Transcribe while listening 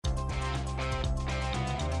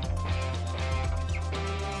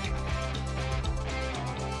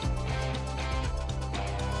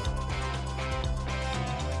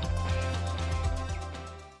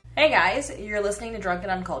Hey guys, you're listening to Drunk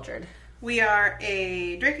and Uncultured. We are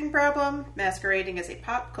a drinking problem masquerading as a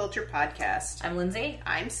pop culture podcast. I'm Lindsay.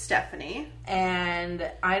 I'm Stephanie. And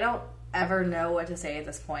I don't ever know what to say at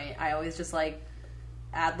this point. I always just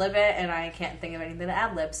ad-lib it, and I can't think of anything to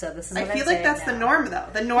ad-lib, so this is what I feel like that's now. the norm, though.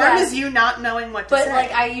 The norm is you not knowing what to say.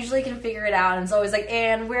 But, I usually can figure it out, and it's always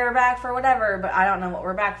and we're back for whatever, but I don't know what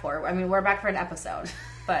we're back for. I mean, we're back for an episode,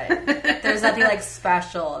 but there's nothing,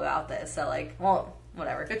 special about this, so,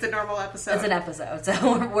 whatever. It's a normal episode. It's an episode,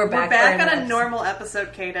 so we're back on a normal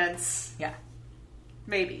episode cadence. Yeah.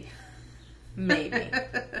 Maybe.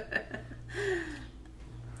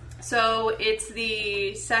 So, it's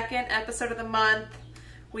the second episode of the month.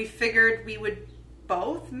 We figured we would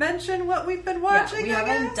both mention what we've been watching. Yeah, we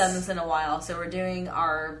haven't done this in a while, so we're doing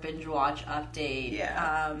our binge watch update.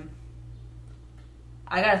 Yeah.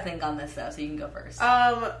 I gotta think on this though, so you can go first.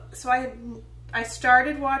 So I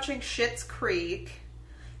started watching Schitt's Creek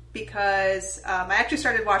because I actually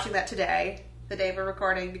started watching that today, the day we're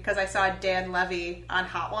recording, because I saw Dan Levy on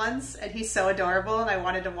Hot Ones, and he's so adorable, and I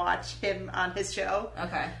wanted to watch him on his show.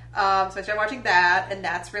 Okay. So I started watching that, and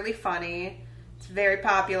that's really funny. It's very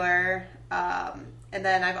popular. And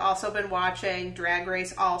then I've also been watching Drag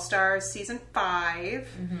Race All-Stars Season 5.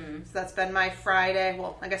 Mm-hmm. So that's been my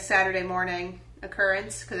Saturday morning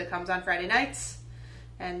occurrence, because it comes on Friday nights.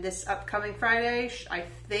 And this upcoming Friday, I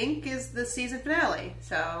think, is the season finale.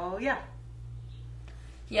 So, yeah.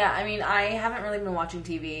 Yeah, I mean, I haven't really been watching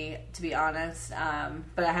TV, to be honest.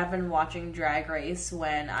 But I have been watching Drag Race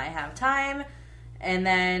when I have time. And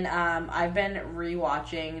then I've been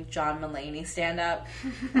rewatching John Mulaney stand-up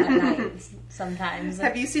at night sometimes.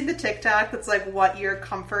 Have you seen the TikTok that's what your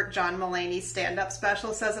comfort John Mulaney stand-up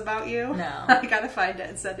special says about you? No. I gotta find it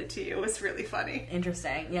and send it to you. It was really funny.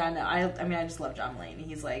 Interesting. Yeah, no, I just love John Mulaney.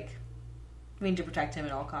 He's we need to protect him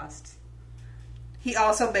at all costs. He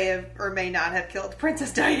also may have or may not have killed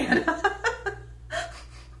Princess Diana.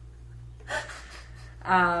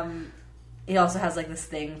 He also has this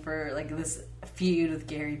thing for this feud with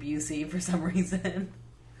Gary Busey for some reason.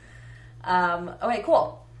 Okay,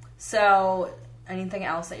 cool. So, anything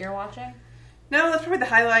else that you're watching? No, that's probably the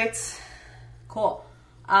highlights. Cool.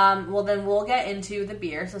 Well, then we'll get into the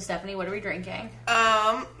beer. So, Stephanie, what are we drinking?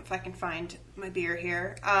 If I can find my beer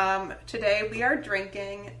here. Today we are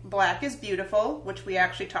drinking Black is Beautiful, which we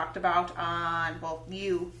actually talked about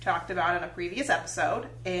you talked about in a previous episode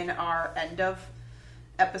in our end of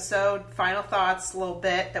episode final thoughts little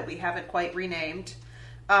bit that we haven't quite renamed.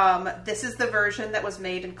 This is the version that was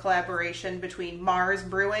made in collaboration between Mars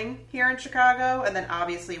Brewing here in Chicago and then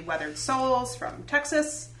obviously Weathered Souls from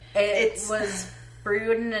Texas. It was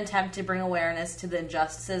brewed in an attempt to bring awareness to the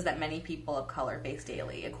injustices that many people of color face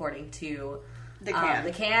daily, according to the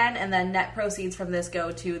can, and then net proceeds from this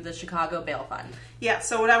go to the Chicago Bail Fund. Yeah,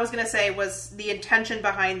 so what I was going to say was the intention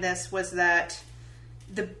behind this was that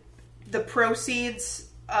the proceeds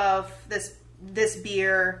of this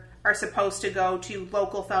beer are supposed to go to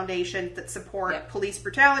local foundations that support police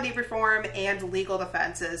brutality reform and legal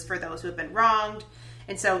defenses for those who have been wronged.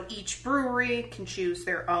 And so each brewery can choose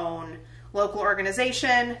their own local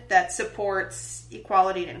organization that supports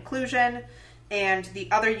equality and inclusion. And the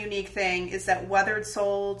other unique thing is that Weathered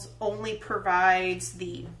Souls only provides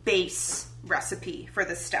the base recipe for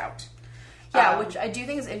the stout. Yeah, which I do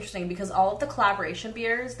think is interesting because all of the collaboration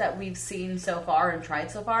beers that we've seen so far and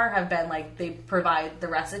tried so far have been they provide the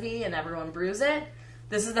recipe and everyone brews it.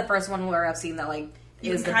 This is the first one where I've seen that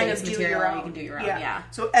you is can the kind base of do material your and own. You can do your own. Yeah. Yeah.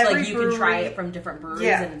 So every you brewery, can try it from different breweries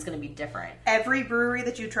and it's going to be different. Every brewery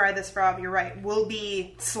that you try this from, you're right, will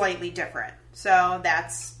be slightly different. So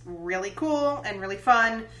that's really cool and really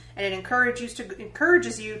fun, and it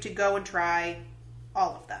encourages you to go and try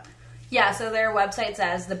all of them. Yeah, so their website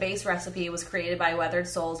says the base recipe was created by Weathered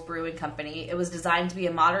Souls Brewing Company. It was designed to be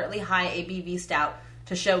a moderately high ABV stout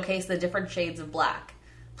to showcase the different shades of black.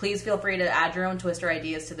 Please feel free to add your own twist or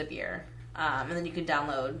ideas to the beer. And then you can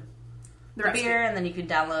download the beer, and then you can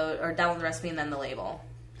download the recipe and then the label.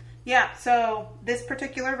 Yeah, so this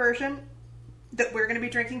particular version that we're going to be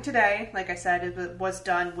drinking today, like I said, it was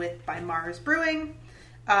done by Mars Brewing.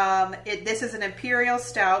 This is an imperial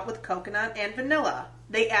stout with coconut and vanilla.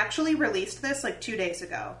 They actually released this 2 days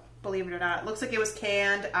ago, believe it or not. It looks like it was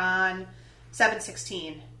canned on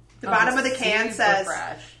 7/16. The bottom of the can says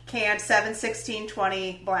canned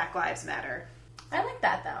 7/16/20 Black Lives Matter. I like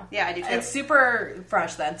that though. Yeah, I do too. It's super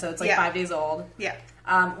fresh then, so it's 5 days old. Yeah.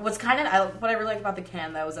 What I really like about the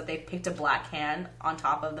can though is that they picked a black can on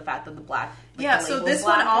top of the fact that the black. So this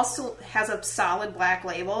one also has a solid black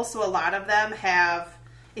label. So a lot of them have.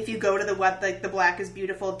 If you go to the web, the Black is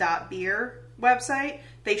Beautiful .beer website,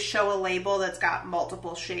 they show a label that's got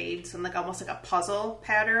multiple shades and like almost like a puzzle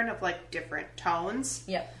pattern of like different tones.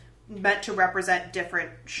 Yep. Meant to represent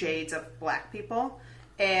different shades of black people.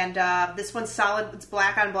 And this one's solid. It's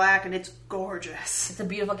black on black, and it's gorgeous. It's a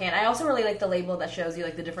beautiful can. I also really like the label that shows you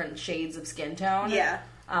like the different shades of skin tone. Yeah.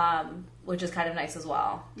 Which is kind of nice as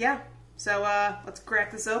well. Yeah. So let's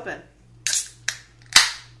crack this open.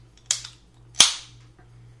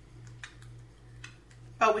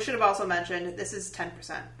 Oh, we should have also mentioned this is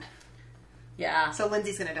 10%. Yeah. So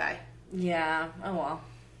Lindsay's gonna die. Yeah. Oh well.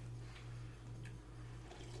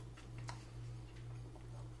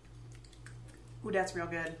 Ooh, that's real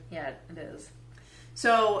good. Yeah, it is.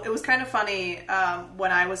 So it was kind of funny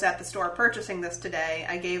when I was at the store purchasing this today.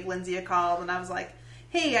 I gave Lindsay a call and I was like,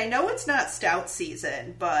 "Hey, I know it's not stout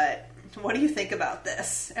season, but what do you think about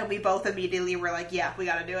this?" And we both immediately were like, "Yeah, we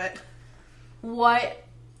got to do it." What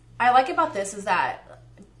I like about this is that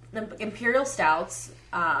the imperial stouts,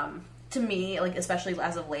 to me, like especially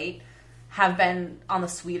as of late, have been on the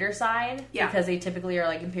sweeter side because they typically are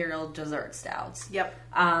like imperial dessert stouts. Yep.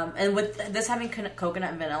 And with this having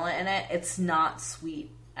coconut and vanilla in it, it's not sweet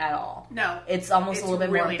at all. No. It's almost a little bit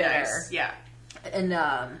really more bitter. Nice. Yeah. And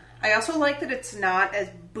I also like that it's not as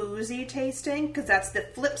boozy tasting because that's the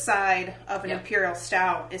flip side of an imperial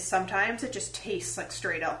stout is sometimes it just tastes like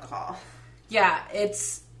straight alcohol. Yeah,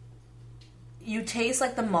 you taste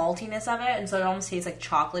like the maltiness of it, and so it almost tastes like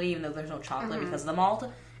chocolatey, even though there's no chocolate because of the malt.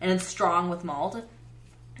 And it's strong with malt,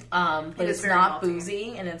 but it's not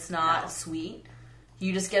boozy and it's not sweet.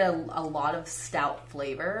 You just get a lot of stout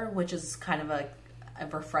flavor, which is kind of a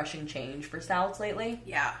refreshing change for stouts lately.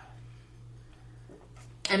 Yeah.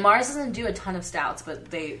 And Mars doesn't do a ton of stouts, but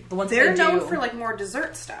the ones they're they do, known for like more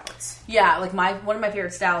dessert stouts. Yeah, like one of my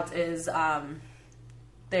favorite stouts is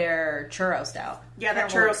their churro stout. Yeah, their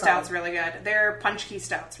churro stout's really good. Their punch key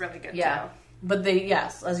stout's really good too. But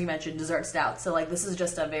yes, as you mentioned, dessert stout. So like this is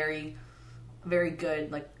just a very, very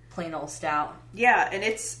good like plain old stout. Yeah, and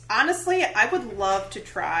it's honestly, I would love to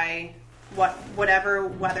try whatever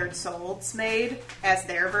Weathered Souls made as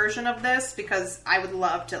their version of this because I would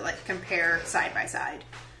love to like compare side by side.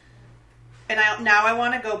 And I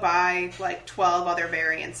want to go buy like 12 other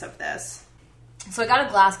variants of this. So I got a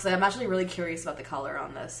glass because I'm actually really curious about the color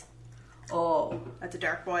on this. Oh, that's a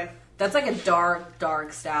dark boy. That's like a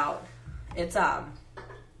dark stout. It's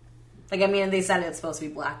like I mean they said it's supposed to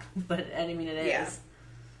be black, but I mean it is. Yeah.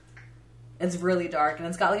 It's really dark and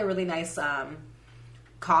it's got like a really nice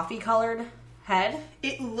coffee colored head.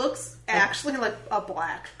 It looks actually like a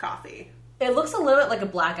black coffee. It looks a little bit like a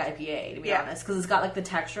black IPA to be honest, because it's got like the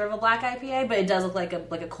texture of a black IPA, but it does look like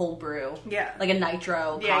a cold brew. Yeah, like a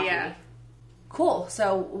nitro coffee. Yeah. Cool.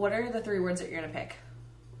 So, what are the 3 words that you're gonna pick?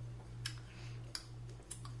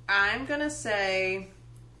 I'm gonna say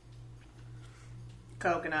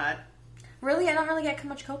coconut. Really? I don't really get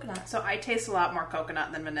much coconut. So I taste a lot more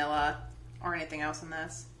coconut than vanilla or anything else in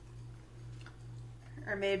this.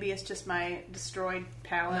 Or maybe it's just my destroyed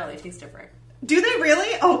palate. No, they taste different. Do they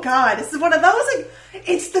really? Oh god, this is one of those like,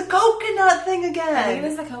 it's the coconut thing again. I think it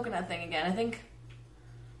is the coconut thing again. I think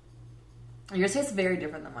yours tastes very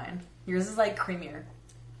different than mine. Yours is like creamier.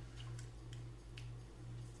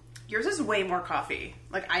 Yours is way more coffee.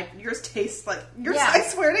 Like yours tastes like I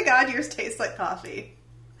swear to God, yours tastes like coffee.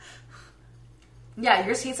 Yeah,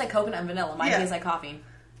 yours tastes like coconut and vanilla. Mine tastes like coffee.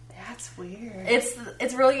 That's weird.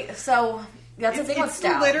 It's really so. That's the thing with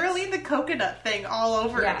stout. It's literally the coconut thing all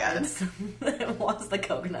over again. It was the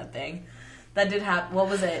coconut thing. That did happen. What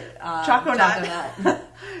was it? Choco Nut.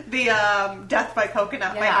 The Death by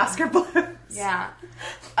Coconut by Oscar Blues. Yeah.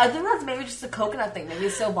 I think that's maybe just a coconut thing. Maybe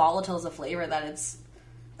it's so volatile as a flavor that it's...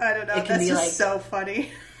 I don't know. It can be like so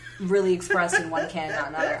funny. Really expressed in one can, not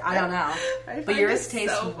another. I don't know. But yours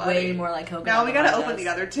tastes way more like coconut. Now we gotta open the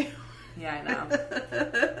other two. Yeah, I know.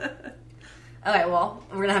 Okay, well,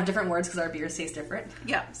 we're gonna have different words because our beers taste different.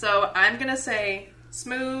 Yeah, so I'm gonna say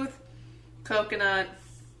smooth, coconut,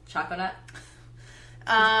 choconut.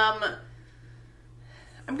 I'm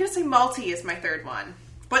gonna say malty is my third one,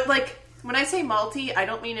 but like when I say malty, I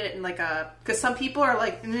don't mean it in like a because some people are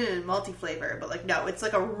like malty flavor, but like no, it's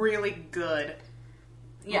like a really good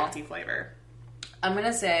malty flavor. I'm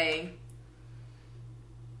gonna say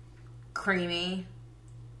creamy,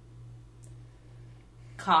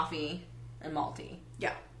 coffee, and malty.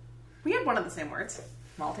 Yeah. We had one of the same words.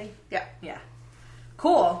 Malty? Yeah. Yeah.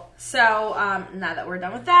 Cool. So, now that we're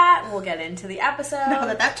done with that, we'll get into the episode.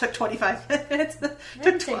 No, that took 25 minutes.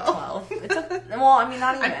 It took 12. It took, well, I mean,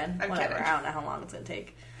 not even. I'm Whatever. kidding. I don't know how long it's going to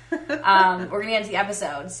take. We're going to get into the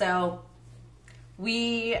episode. So,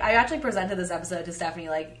 I actually presented this episode to Stephanie,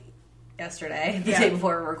 like, yesterday, the day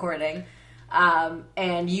before we were recording.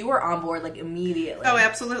 And you were on board like immediately. Oh,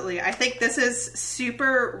 absolutely. I think this is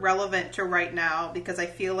super relevant to right now because I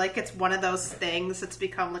feel like it's one of those things that's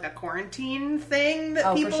become like a quarantine thing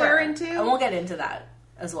that people are into. And we'll get into that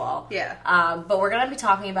as well. Yeah. But we're going to be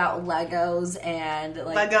talking about Legos and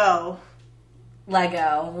like Lego.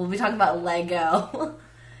 We'll be talking about Lego.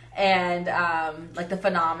 And like the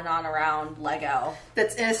phenomenon around Lego.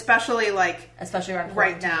 That's especially around quarantine,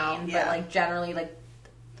 right now. Yeah. But like generally like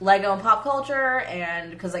Lego and pop culture, and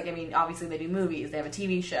because like I mean obviously they do movies, they have a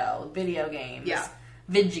TV show, video games,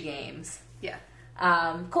 video games. Yeah.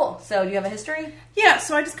 Cool. So do you have a history? Yeah,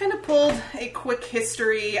 so I just kind of pulled a quick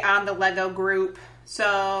history on the Lego group.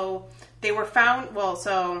 So they were found. Well,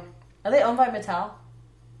 so are they owned by Mattel?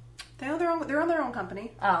 They're on their own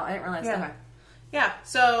company. Oh, I didn't realize. Yeah. Okay. Yeah.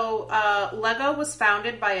 So Lego was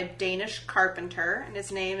founded by a Danish carpenter, and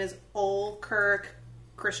his name is Ole Kirk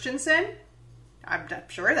Christensen. I'm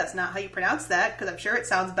sure that's not how you pronounce that, because I'm sure it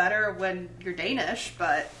sounds better when you're Danish,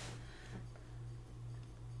 but...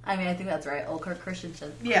 I mean, I think that's right. Ole Kirk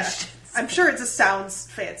Christensen. Yeah. I'm sure it just sounds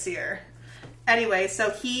fancier. Anyway, so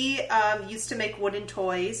he used to make wooden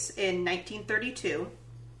toys in 1932,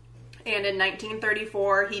 and in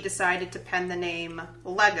 1934 he decided to pen the name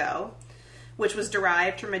Lego, which was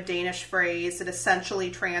derived from a Danish phrase that essentially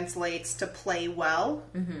translates to play well.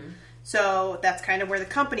 Mm-hmm. So that's kind of where the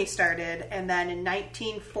company started. And then in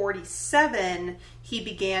 1947, he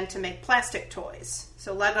began to make plastic toys.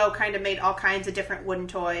 So Lego kind of made all kinds of different wooden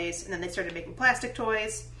toys, and then they started making plastic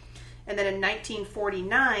toys. And then in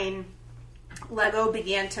 1949, Lego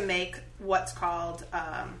began to make what's called,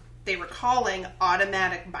 they were calling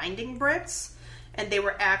automatic binding bricks. And they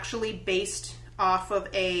were actually based off of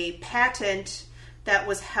a patent that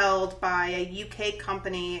was held by a UK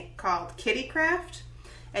company called Kittycraft.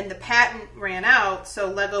 And the patent ran out, so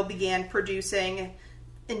Lego began producing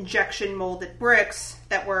injection molded bricks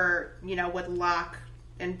that were, would lock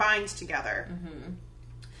and bind together. Mm-hmm.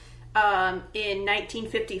 In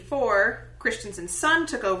 1954, Christensen's son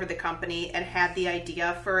took over the company and had the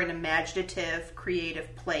idea for an imaginative,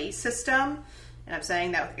 creative play system. And I'm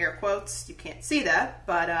saying that with air quotes. You can't see that.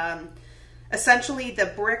 But essentially, the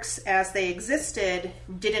bricks as they existed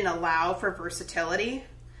didn't allow for versatility.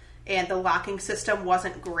 And the locking system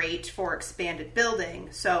wasn't great for expanded building.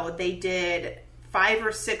 So they did 5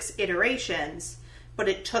 or 6 iterations, but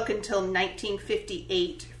it took until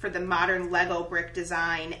 1958 for the modern Lego brick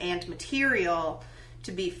design and material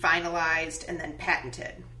to be finalized and then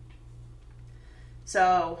patented.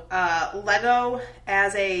 So Lego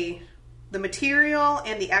as the material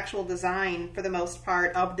and the actual design, for the most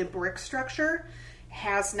part, of the brick structure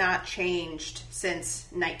has not changed since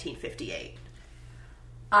 1958.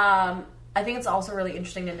 I think it's also really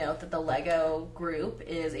interesting to note that the Lego group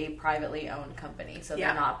is a privately owned company. So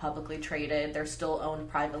they're not publicly traded. They're still owned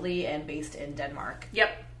privately and based in Denmark. Yep.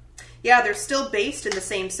 Yeah, they're still based in the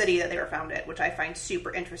same city that they were founded, which I find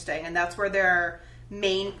super interesting. And that's where their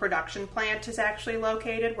main production plant is actually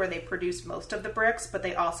located, where they produce most of the bricks, but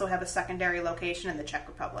they also have a secondary location in the Czech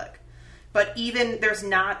Republic. But even there's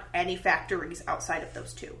not any factories outside of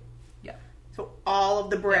those two. Yeah. So all of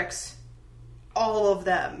the bricks... all of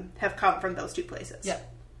them have come from those two places. Yeah.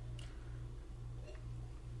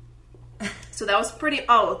 So that was pretty...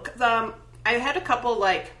 I had a couple,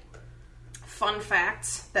 fun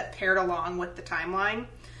facts that paired along with the timeline.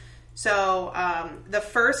 So, the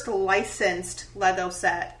first licensed Lego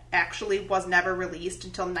set actually was never released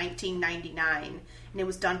until 1999, and it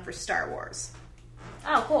was done for Star Wars.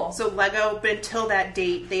 Oh, cool. So Lego, but until that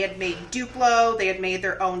date, they had made Duplo, they had made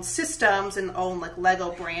their own systems and own,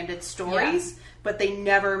 Lego branded stories, but they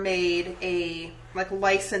never made a,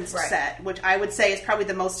 licensed set, which I would say is probably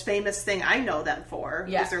the most famous thing I know them for,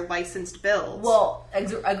 is their licensed builds. Well,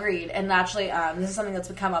 agreed. And actually, this is something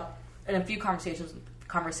that's come up in a few conversations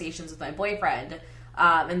with my boyfriend,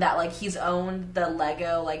 and that, he's owned the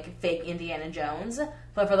Lego, fake Indiana Jones,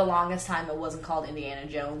 but for the longest time it wasn't called Indiana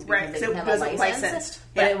Jones because they didn't have a license. Licensed.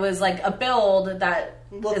 But it was a build that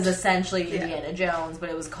is essentially Indiana Jones, but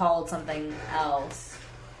it was called something else.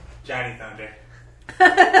 Johnny Thunder.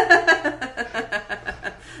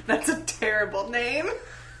 That's a terrible name.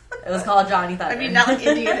 It was called Johnny Thunder. I mean, not like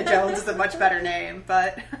Indiana Jones is a much better name,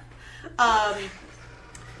 but...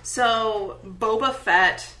 So, Boba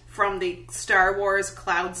Fett from the Star Wars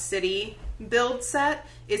Cloud City build set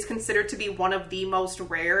is considered to be one of the most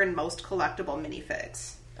rare and most collectible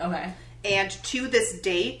minifigs. Okay. And to this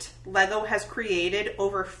date, Lego has created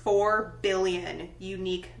over 4 billion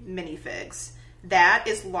unique minifigs. That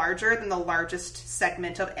is larger than the largest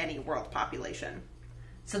segment of any world population.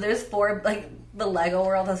 So there's the Lego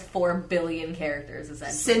world has 4 billion characters,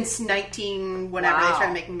 essentially. Since 19 whenever they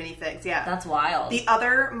started making minifigs, yeah. That's wild. The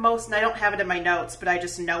other most, and I don't have it in my notes, but I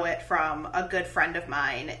just know it from a good friend of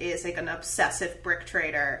mine, is like an obsessive brick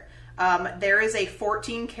trader. There is a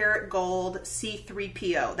 14 karat gold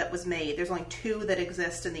C3PO that was made. There's only 2 that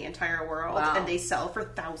exist in the entire world, and they sell for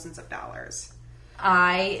thousands of dollars.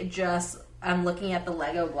 I'm looking at the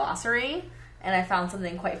Lego glossary, and I found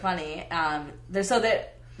something quite funny.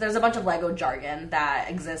 There's a bunch of Lego jargon that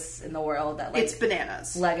exists in the world that it's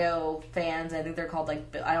bananas. Lego fans, I think they're called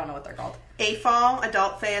I don't know what they're called. AFOL,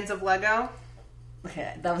 adult fans of Lego.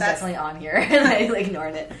 Okay, that's definitely on here, and I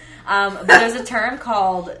ignored it. But there's a term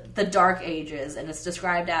called the Dark Ages, and it's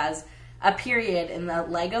described as a period in the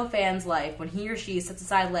Lego fan's life when he or she sets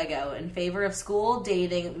aside Lego in favor of school,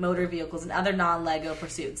 dating, motor vehicles, and other non-Lego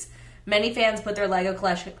pursuits. Many fans put their Lego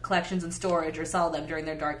collections in storage or sell them during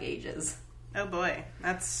their dark ages. Oh boy,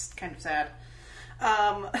 that's kind of sad.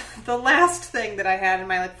 The last thing that I had in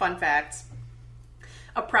my fun facts,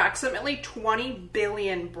 approximately 20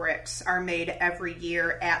 billion bricks are made every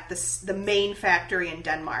year at the main factory in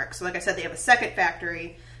Denmark. So like I said, they have a second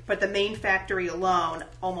factory, but the main factory alone,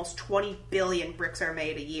 almost 20 billion bricks are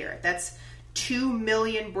made a year. That's 2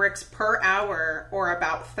 million bricks per hour, or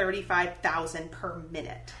about 35,000 per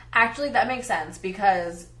minute. Actually, that makes sense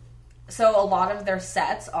because so a lot of their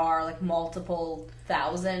sets are multiple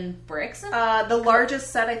thousand bricks. The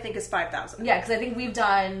largest set I think is 5,000. Yeah, because I think we've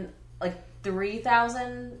done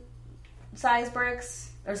 3,000 size bricks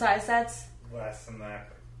or size sets. Less than that,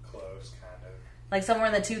 but close, kind of. Somewhere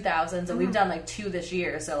in the 2,000s, and we've done 2 this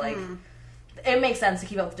year. So it makes sense to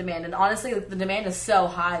keep up with demand. And honestly, the demand is so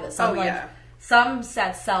high that some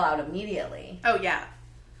sets sell out immediately. Oh yeah,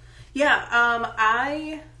 yeah.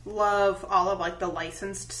 I love all of the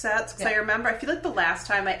licensed sets because I feel like the last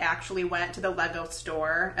time I actually went to the Lego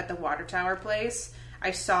store at the Water Tower place,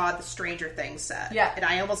 I saw the Stranger Things set. Yeah, and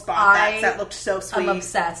I almost bought that. That looked so sweet. I'm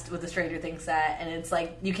obsessed with the Stranger Things set, and it's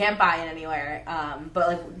you can't buy it anywhere.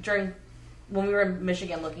 But when we were in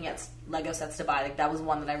Michigan looking at Lego sets to buy, that was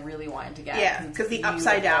one that I really wanted to get. Yeah, because the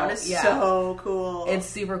upside down is so cool. It's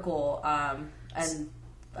super cool, and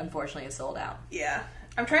unfortunately, it's sold out. Yeah.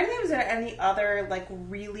 I'm trying to think if there are any other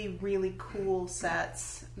really, really cool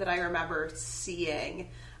sets that I remember seeing.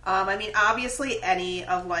 I mean, obviously any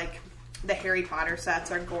of the Harry Potter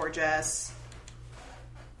sets are gorgeous.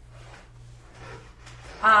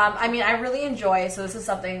 I mean, I really enjoy, so this is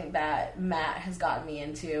something that Matt has gotten me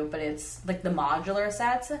into, but it's the modular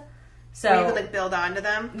sets. So where you could build onto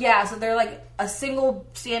them? Yeah, so they're a single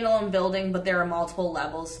standalone building, but there are multiple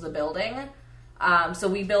levels to the building. So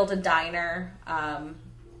we built a diner,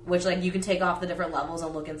 which you can take off the different levels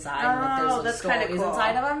and look inside. And, there's stories cool.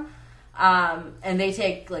 inside of them, and they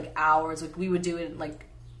take hours. We would do it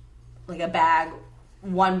a bag.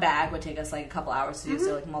 One bag would take us a couple hours to do,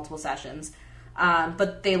 so multiple sessions.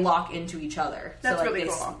 But they lock into each other. That's so really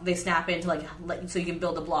cool. They snap into so you can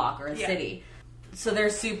build a block or a city. So they're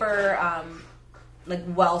super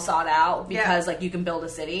well sought out because you can build a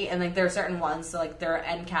city, and there are certain ones. So there are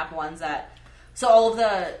end cap ones that. So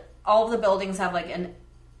all of the buildings have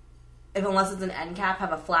unless it's an end cap,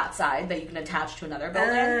 have a flat side that you can attach to another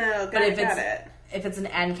building. Oh, but if it's an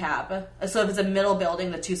end cap, so if it's a middle building,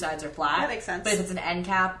 the 2 sides are flat. That makes sense. But if it's an end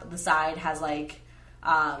cap, the side has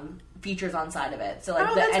features on side of it. So the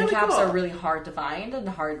end really caps cool. are really hard to find and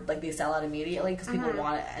hard they sell out immediately because people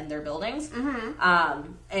want to end their buildings.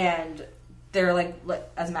 And they're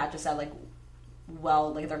as Matt just said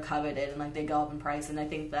they're coveted and they go up in price, and I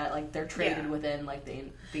think that they're traded within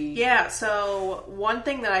the so one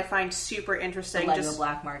thing that I find super interesting, the Lego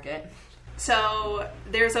black market. So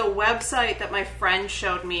there's a website that my friend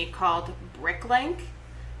showed me called Bricklink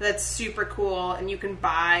that's super cool, and you can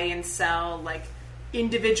buy and sell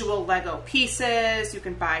individual Lego pieces. You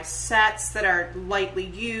can buy sets that are lightly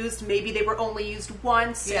used. Maybe they were only used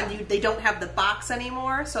once, and they don't have the box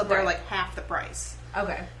anymore, so they're half the price.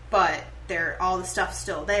 Okay. But all the stuff's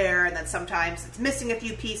still there, and then sometimes it's missing a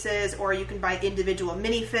few pieces, or you can buy individual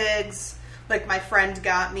minifigs. My friend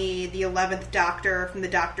got me the 11th Doctor from the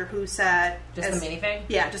Doctor Who set. Just the minifig?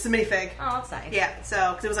 Yeah, just a minifig. Oh, that's nice. Yeah,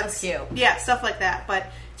 so, because it was that's cute. Yeah, stuff like that. But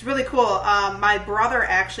it's really cool. My brother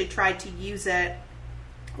actually tried to use it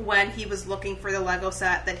when he was looking for the Lego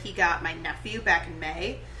set that he got my nephew back in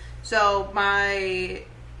May. So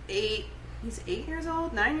he's 8 years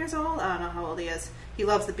old, 9 years old? I don't know how old he is. He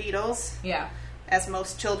loves the Beatles. Yeah. As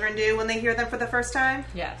most children do when they hear them for the first time.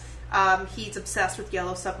 Yes. He's obsessed with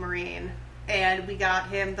Yellow Submarine. And we got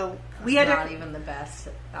him not even the best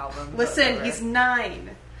album. Listen, he's 9.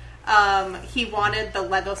 He wanted the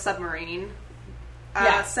Lego Submarine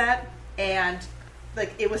set, and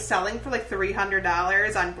like it was selling for like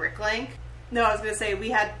 $300 on Bricklink. No, I was going to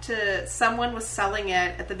say someone was selling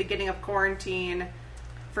it at the beginning of quarantine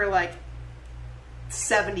for like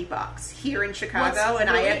 $70 here in Chicago, and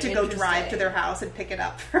I had to go drive to their house and pick it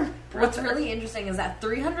up from What's really interesting is that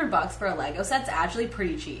 $300 for a Lego set's actually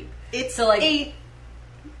pretty cheap. It's so like a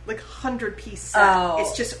 100-piece set. Oh.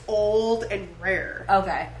 It's just old and rare.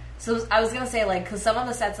 Okay. So I was going to say, like, because some of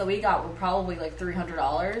the sets that we got were probably like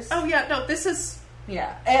 $300. Oh, yeah. No, this is...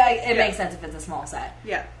 Yeah. It makes sense if it's a small set.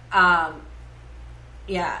 Yeah.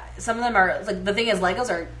 Yeah, some of them are like the thing is Legos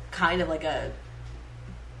are kind of like a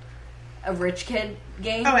rich kid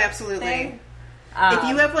game. Oh, absolutely. If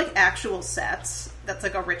you have like actual sets, that's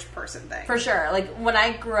like a rich person thing for sure. Like when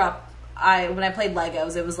I grew up, when I played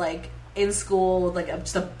Legos, it was like in school with like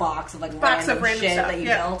just a box of like random shit stuff. That you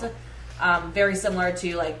built. Very similar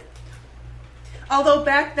to like. Although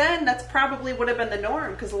back then, that's probably would have been the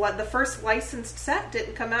norm because the first licensed set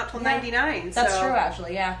didn't come out till '99. That's true,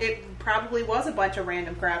 actually. Yeah, it probably was a bunch of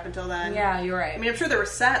random crap until then. Yeah, you're right. I mean, I'm sure there were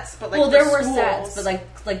sets, but like there were sets, but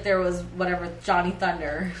like there was whatever Johnny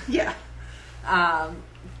Thunder. Yeah.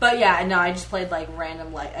 But yeah, no, I just played like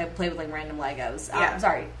random. I played with like random Legos. Yeah.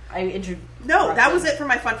 Sorry, No, that was it for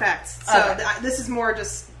my fun facts. So this is more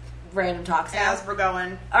just random talks as we're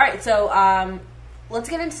going. All right, so let's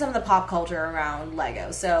get into some of the pop culture around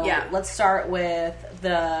Lego. So let's start with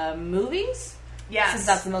the movies. Yes. Since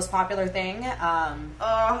that's the most popular thing.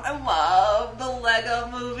 I love the Lego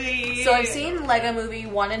movie. So I've seen Lego movie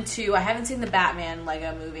 1 and 2. I haven't seen the Batman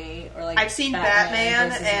Lego movie. Or like I've seen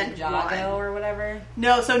Batman and Ninjago or whatever.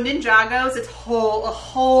 No, so Ninjago's a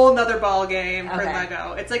whole nother ball game for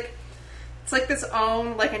Lego. It's like this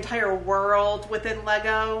own like entire world within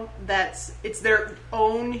Lego it's their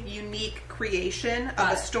own unique creation of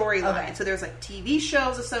a storyline. Okay. So there's like TV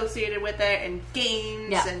shows associated with it and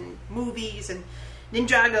games and movies, and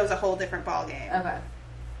Ninjago's a whole different ball game. Okay.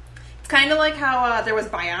 It's kind of like how there was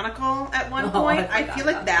Bionicle at one point. I feel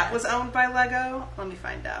like that was owned by Lego. Let me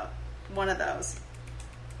find out. One of those.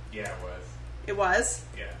 Yeah, it was. It was?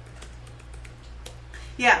 Yeah.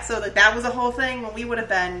 Yeah, so like that was a whole thing when we would have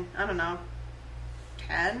been, I don't know,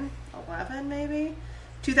 10, 11 maybe?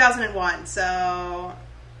 2001, so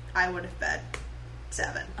I would have been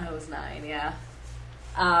 7. I was 9, yeah.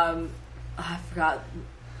 I forgot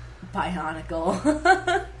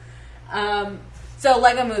Bionicle. So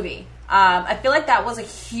Lego movie. I feel like that was a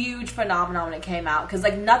huge phenomenon when it came out, because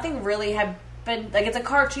like nothing really had been, like it's a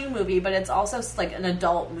cartoon movie, but it's also like an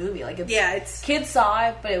adult movie. Like it's kids saw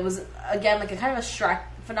it, but it was again like a kind of a Shrek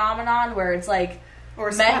phenomenon where it's like or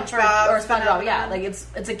SpongeBob, yeah. Like it's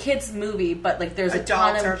a kids movie, but like there's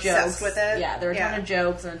adults a ton of jokes with it. Yeah, there are a ton of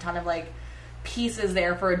jokes and a ton of like pieces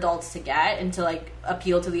there for adults to get and to like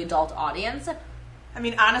appeal to the adult audience. I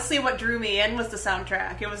mean, honestly, what drew me in was the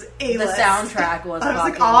soundtrack. It was A-list. The soundtrack was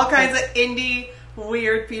like all kinds of indie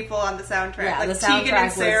weird people on the soundtrack. Yeah, like the Tegan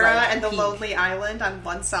and Sarah like and The Lonely Island on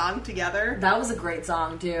one song together. That was a great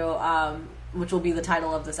song too, which will be the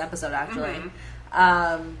title of this episode actually.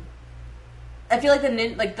 Mm-hmm. I feel like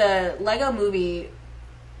the Lego movie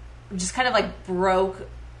just kind of like broke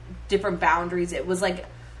different boundaries. It was like,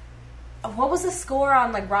 what was the score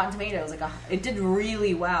on like Rotten Tomatoes? Like it did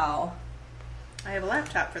really well. I have a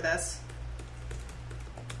laptop for this.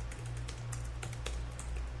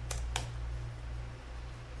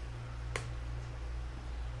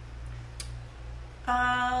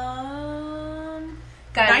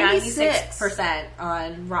 Got 96%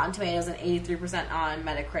 on Rotten Tomatoes and 83% on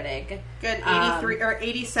Metacritic. Good, 83 or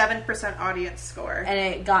 87% audience score, and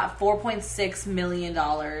it got $4.6 million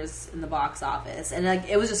in the box office, and like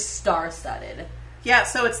it was just star-studded. Yeah,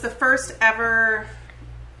 so it's the first ever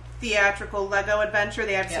theatrical Lego adventure.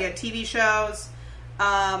 They obviously had TV shows.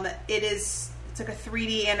 It's like a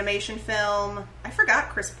 3D animation film. I forgot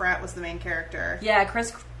Chris Pratt was the main character. Yeah,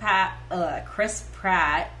 Chris Pratt.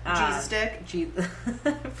 Jesus Dick.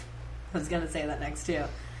 I was going to say that next too.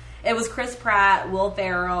 It was Chris Pratt, Will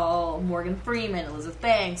Ferrell, Morgan Freeman, Elizabeth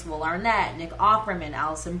Banks, Will Arnett, Nick Offerman,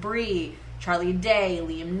 Alison Brie, Charlie Day,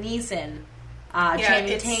 Liam Neeson,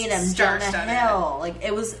 Channing Tatum, Jonah Hill. Like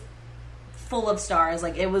it was full of stars.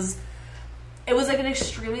 Like it was like an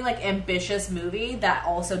extremely like ambitious movie that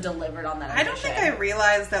also delivered on that ambition. I don't think I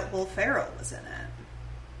realized that Will Ferrell was in it.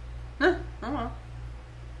 Huh. Oh.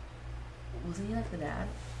 Wasn't he like the dad?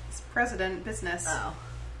 It's President Business. Oh.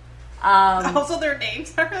 Also, their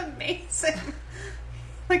names are amazing.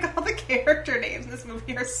 Like all the character names in this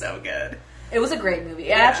movie are so good. It was a great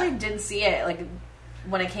movie. I actually didn't see it. Like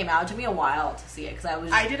when it came out. It took me a while to see it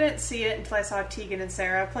because I didn't see it until I saw Tegan and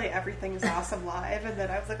Sarah play Everything is Awesome live, and then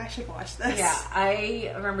I was like, I should watch this. Yeah,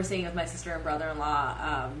 I remember seeing it with my sister and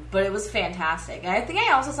brother-in-law, but it was fantastic. And I think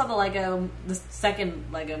I also saw the second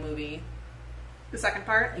Lego movie. The second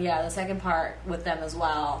part? Yeah, the second part with them as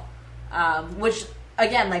well, which,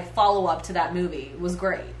 again, like, follow-up to that movie was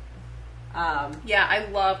great. Yeah, I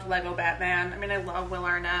loved Lego Batman. I mean, I love Will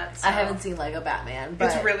Arnett. So. I haven't seen Lego Batman,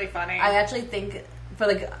 but it's really funny. I actually think,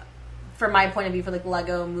 for my point of view, for, like,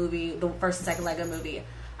 Lego movie, the first and second Lego movie,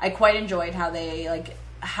 I quite enjoyed how they, like,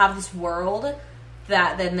 have this world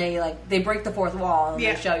that then they break the fourth wall and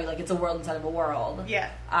they show you, like, it's a world inside of a world. Yeah.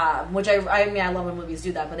 Which I mean, I love when movies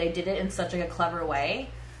do that, but they did it in such, like, a clever way,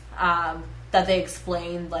 that they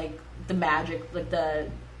explained, like, the magic, like, the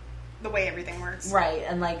way everything works. Right,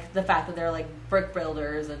 and, like, the fact that they're, like, brick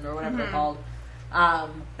builders or whatever they're called.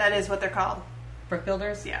 That is what they're called. Brick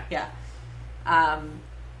builders? Yeah. Yeah.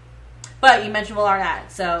 But you mentioned Will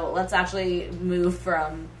Arnett, so let's actually move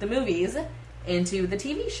from the movies into the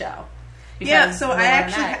TV show. Yeah, so I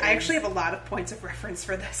actually have a lot of points of reference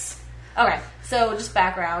for this. Okay, so just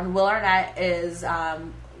background. Will Arnett is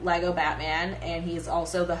Lego Batman, and he's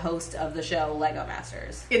also the host of the show Lego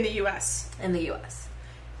Masters. In the U.S. In the U.S.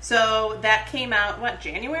 So that came out,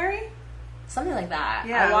 January? Something like that.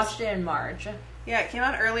 Yeah, I watched it in March. Yeah, it came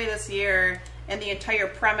out early this year, and the entire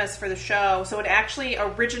premise for the show, so it actually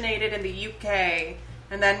originated in the UK,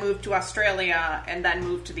 and then moved to Australia, and then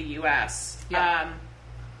moved to the U.S. Yep.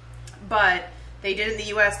 But they did it in the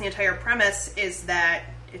U.S., and the entire premise is that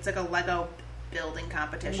it's like a Lego building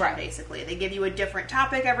competition, basically. They give you a different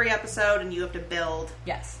topic every episode, and you have to build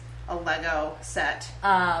a Lego set.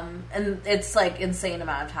 And it's, like, insane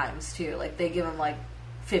amount of times, too. Like, they give them, like,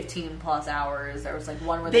 15 plus hours. There was, like,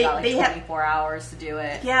 one where they got, like, 24 hours to do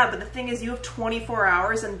it. Yeah, but the thing is, you have 24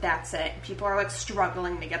 hours, and that's it. People are, like,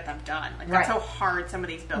 struggling to get them done. Like, that's how hard some of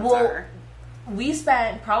these builds are. We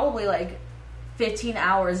spent probably, like, 15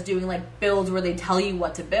 hours doing, like, builds where they tell you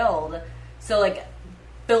what to build. So, like,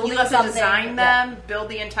 building something... You have to design them, build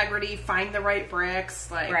the integrity, find the right bricks,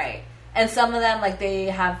 like... Right. And some of them, like, they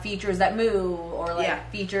have features that move, or,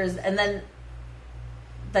 like, features, and then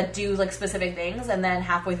that do, like, specific things, and then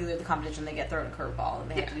halfway through the competition they get thrown a curveball,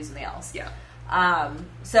 and they have to do something else. Yeah.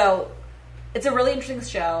 So, it's a really interesting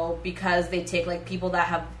show, because they take, like, people that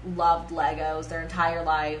have loved Legos their entire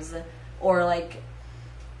lives, or, like,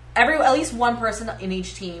 at least one person in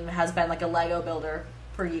each team has been, like, a Lego builder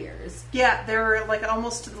for years. Yeah, they're, like,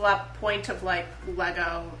 almost to the point of, like,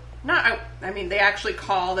 Lego... I mean, they actually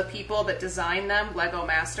call the people that design them Lego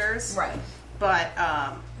Masters. Right. But,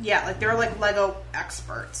 like, they're, like, Lego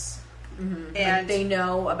experts. Mm-hmm. And like, they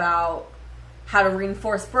know about how to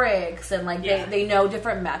reinforce bricks, and, like, they know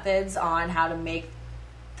different methods on how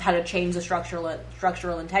to change the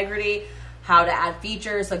structural integrity, how to add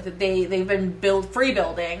features. Like, that they've been free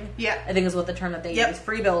building. Yeah. I think is what the term that they use,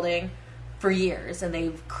 free building, for years. And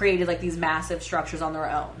they've created, like, these massive structures on their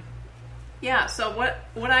own. Yeah, so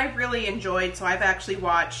what I really enjoyed, so I've actually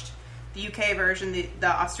watched the UK version, the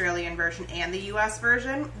Australian version, and the US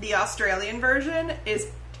version. The Australian version is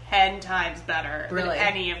 10 times better than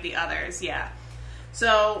any of the others, yeah.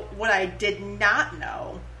 So what I did not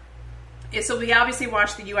know is, so we obviously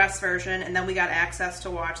watched the US version, and then we got access to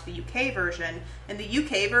watch the UK version. And the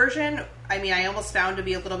UK version, I mean, I almost found to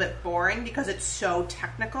be a little bit boring because it's so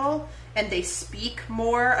technical, and they speak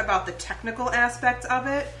more about the technical aspects of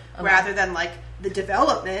it, rather than, like, the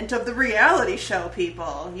development of the reality show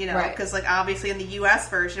people, you know? Because, like, obviously in the U.S.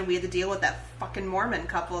 version, we had to deal with that fucking Mormon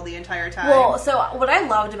couple the entire time. Well, so what I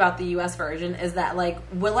loved about the U.S. version is that, like,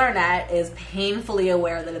 Will Arnett is painfully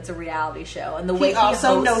aware that it's a reality show. And the way he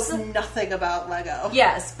also knows nothing about Lego.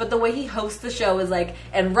 Yes, but the way he hosts the show is like,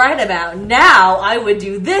 and right about now, I would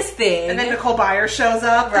do this thing. And then Nicole Byer shows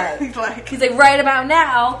up. Right. He's like, right about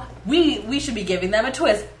now, we should be giving them a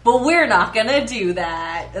twist, but we're not gonna do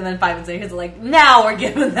that. And then 5 minutes later, he's like, now we're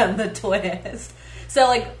giving them the twist. So,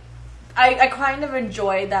 like, I kind of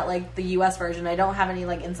enjoyed that, like, the US version. I don't have any,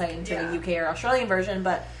 like, insight into the UK or Australian version,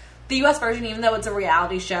 but the US version, even though it's a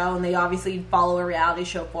reality show and they obviously follow a reality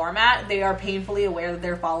show format, they are painfully aware that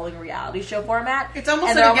they're following a reality show format. It's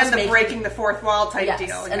almost like, again, the breaking the fourth wall type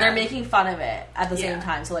deal. And they're making fun of it at the same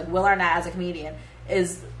time. So, like, Will Arnett as a comedian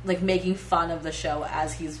is, like, making fun of the show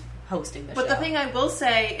as he's hosting the show. But the thing I will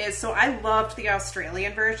say is, so I loved the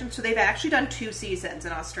Australian version. So they've actually done 2 seasons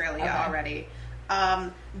in Australia already.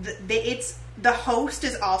 The host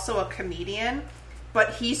is also a comedian,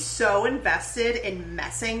 but he's so invested in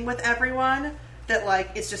messing with everyone that,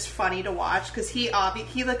 like, it's just funny to watch, because he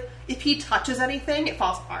like, if he touches anything, it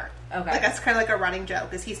falls apart. Okay. Like, that's kind of like a running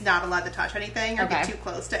joke, is he's not allowed to touch anything or get too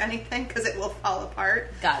close to anything because it will fall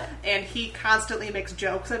apart. Got it. And he constantly makes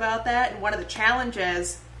jokes about that. And one of the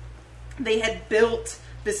challenges, they had built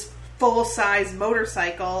this full-size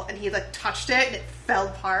motorcycle, and he, like, touched it, and it fell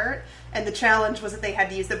apart. And the challenge was that they had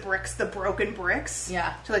to use the broken bricks,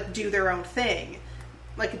 to, like, do their own thing.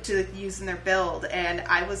 Like, to use in their build. And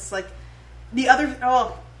I was, like,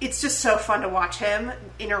 it's just so fun to watch him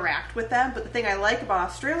interact with them. But the thing I like about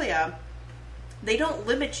Australia, they don't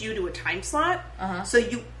limit you to a time slot. So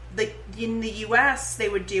in the US, they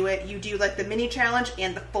would do it. You do like the mini challenge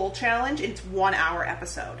and the full challenge. And it's 1 hour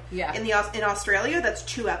episode. Yeah. In Australia, that's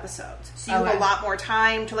 2 episodes. So you have a lot more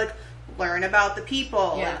time to like learn about the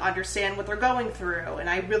people and understand what they're going through. And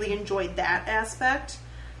I really enjoyed that aspect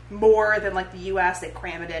more than like the US. They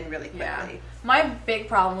cram it in really quickly. Yeah. My big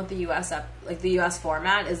problem with the US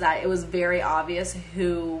format is that it was very obvious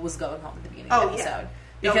who was going home at the beginning of the episode.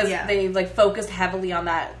 Because they like focused heavily on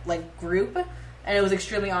that like group, and it was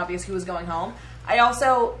extremely obvious who was going home. I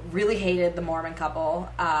also really hated the Mormon couple.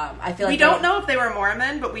 I feel like we don't know if they were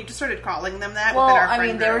Mormon, but we just started calling them that. Well, within our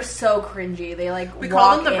friend they were so cringy. They like we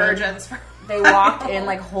called them the virgins. They walked in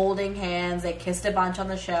like holding hands. They kissed a bunch on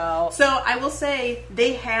the show. So I will say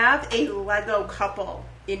they have a Lego couple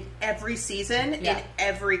in every season in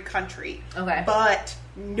every country. Okay, but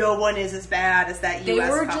no one is as bad as that US couple. They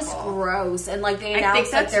were just gross, and like they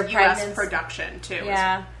announced that their US production too.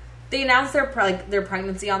 Yeah, they announced their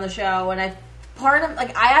pregnancy on the show, and I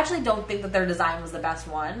actually don't think that their design was the best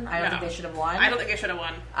one. I don't think they should have won. I don't think they should have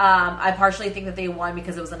won. I partially think that they won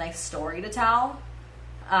because it was a nice story to tell.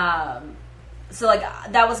 So like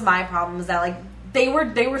that was my problem, is that like they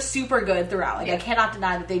were super good throughout. Like I cannot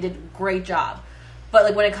deny that they did a great job. But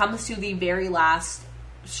like when it comes to the very last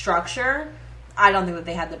structure, I don't think that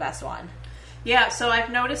they had the best one. Yeah, so I've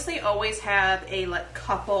noticed they always have a like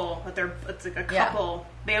couple, it's like a couple.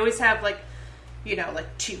 They always have like, you know,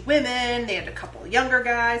 like 2 women, they had a couple of younger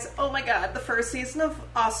guys. Oh my god, the first season of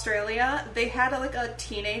Australia, they had a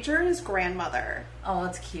teenager and his grandmother. Oh,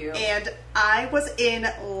 that's cute. And I was in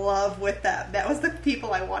love with them. That was the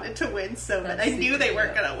people I wanted to win so bad. I knew they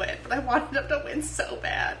weren't going to win, but I wanted them to win so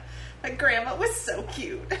bad. My grandma was so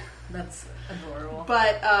cute. That's adorable.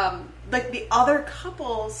 But, like, the other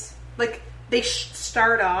couples, like, they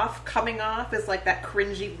start off coming off as, like, that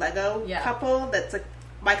cringy Lego couple that's, like,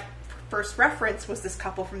 my first reference was this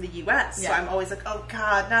couple from the U.S. So I'm always like, oh,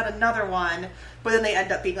 God, not another one. But then they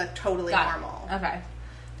end up being, like, totally normal. Okay.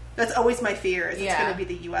 That's always my fear, is it's going to be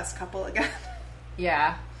the U.S. couple again.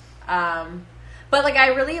 Yeah. But, like, I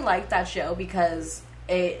really liked that show because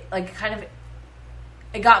it, like,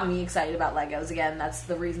 it got me excited about Legos again. That's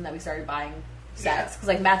the reason that we started buying sets. Because,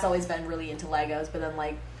 like, Matt's always been really into Legos, but then,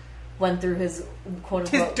 like, went through his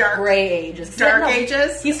quote-unquote gray ages.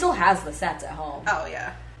 Ages? He still has the sets at home. Oh,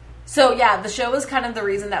 yeah. So, yeah, the show was kind of the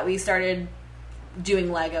reason that we started doing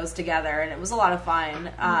Legos together, and it was a lot of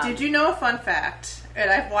fun. Did you know a fun fact? And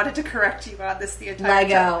I've wanted to correct you on this the entire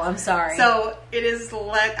time. I'm sorry. So, it is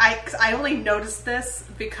I only noticed this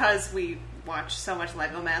because we watch so much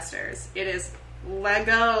Lego Masters. It is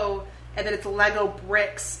Lego, and then it's Lego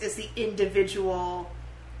bricks is the individual,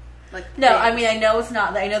 like... No, things. I mean, I know it's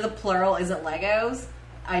not... I know the plural isn't Legos.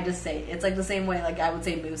 I just say... It's like the same way, like, I would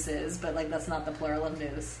say mooses, but, like, that's not the plural of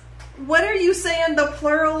moose. What are you saying the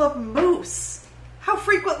plural of moose? How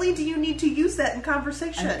frequently do you need to use that in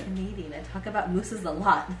conversation? I'm Canadian. I talk about mooses a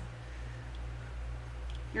lot.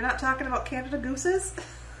 You're not talking about Canada gooses?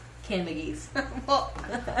 Canada geese. Well,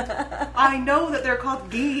 I know that they're called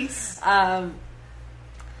geese.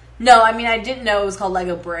 No, I mean, I didn't know it was called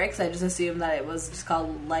Lego bricks. I just assumed that it was just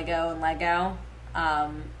called Lego and Lego.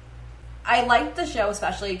 I liked the show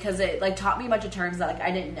especially because it, like, taught me a bunch of terms that, like,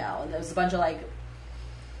 I didn't know. And there was a bunch of, like...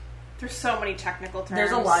 There's so many technical terms.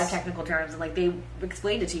 There's a lot of technical terms, and, like, they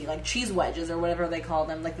explained it to you, like cheese wedges or whatever they call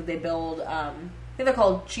them, like, that they build, I think they're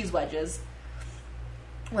called cheese wedges,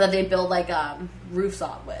 that they build, like, roofs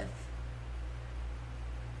on with.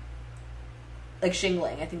 Like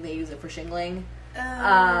shingling. I think they use it for shingling.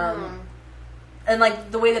 And, like,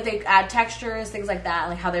 the way that they add textures, things like that,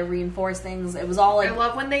 like, how they reinforce things, it was all, like... I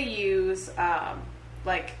love when they use,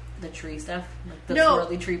 like... The tree stuff? Like the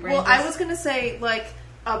swirly tree branches? Well, I was gonna say, like...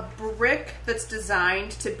 A brick that's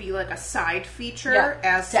designed to be like a side feature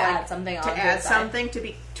as to add something on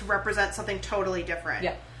to represent something totally different.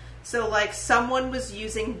 Yeah. So like someone was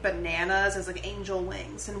using bananas as like angel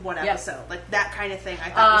wings in one episode, like that kind of thing.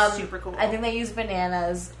 I thought was super cool. I think they used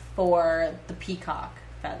bananas for the peacock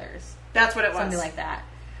feathers. That's what it was. Something like that.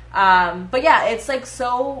 But yeah, it's like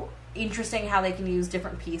so interesting how they can use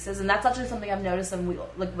different pieces, and that's actually something I've noticed. And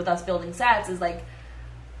like with us building sets is like.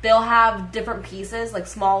 they'll have different pieces, like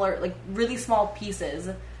smaller, like really small pieces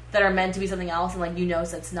that are meant to be something else, and like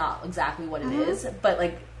that's not exactly what it is, but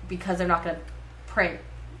like because they're not going to print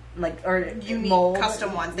like or unique mold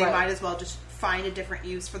custom ones, they might as well just find a different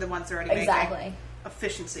use for the ones they're already making.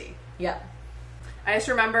 Efficiency. Yeah. I just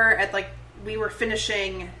remember we were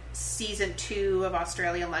finishing season 2 of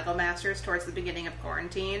Australian Lego Masters towards the beginning of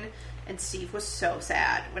quarantine, and Steve was so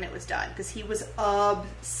sad when it was done because he was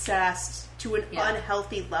obsessed to an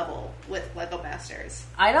unhealthy level with Lego Masters.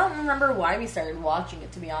 I don't remember why we started watching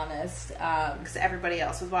it, to be honest. Because everybody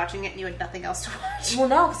else was watching it and you had nothing else to watch. Well,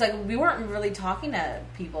 no, because like we weren't really talking to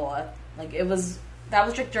people. Like that was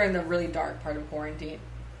like during the really dark part of quarantine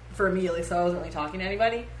for me, at least. So I wasn't really talking to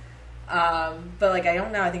anybody. But like I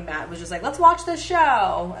don't know. I think Matt was just like, let's watch this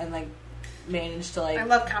show, and like managed to like. I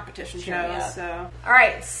love competition shows. So all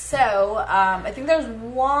right, so I think there's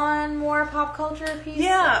one more pop culture piece.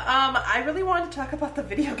 Yeah, I really wanted to talk about the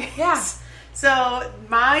video games. Yeah. So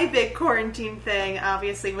my big quarantine thing,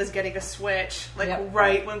 obviously, was getting a Switch,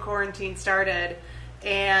 right when quarantine started,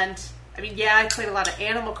 and I mean, I played a lot of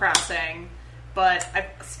Animal Crossing, but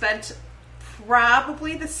I've spent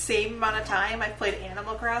probably the same amount of time I've played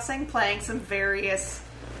Animal Crossing playing some various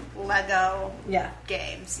Lego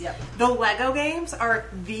games. Yep. The Lego games are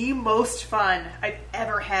the most fun I've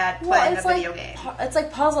ever had playing a video game. It's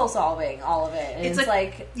like puzzle solving, all of it. It's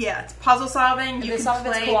it's puzzle solving. You can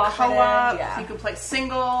play co-op. You can play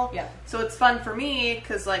single. Yeah. So it's fun for me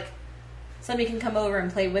because somebody can come over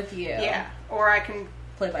and play with you. Yeah. Or I can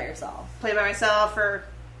play by yourself. Or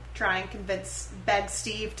try and beg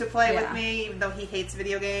Steve to play with me, even though he hates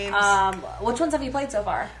video games. Which ones have you played so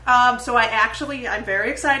far? So I'm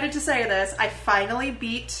very excited to say this. I finally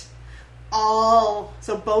beat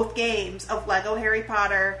both games of Lego Harry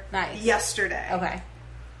Potter yesterday. Okay.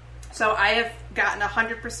 So I have gotten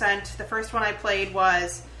 100%. The first one I played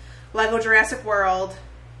was Lego Jurassic World,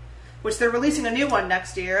 which they're releasing a new one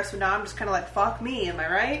next year, so now I'm just kind of like, fuck me, am I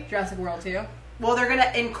right? Jurassic World 2? Well, they're going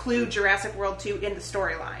to include Jurassic World 2 in the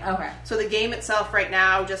storyline. Okay. So the game itself right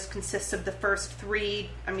now just consists of the first 3,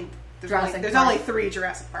 I mean, there's only 3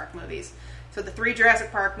 Jurassic Park movies. So the 3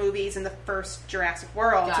 Jurassic Park movies and the first Jurassic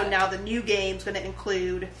World. Now the new game's going to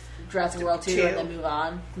include Jurassic World 2 and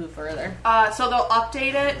then move further. So they'll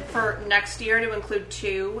update it for next year to include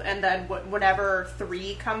 2, and then whenever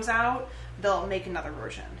 3 comes out, they'll make another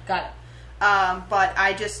version. Got it. But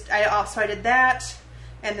I did that,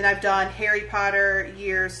 and then I've done Harry Potter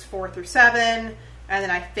years 4 through 7, and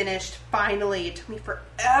then I finished, finally, it took me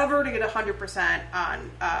forever to get 100%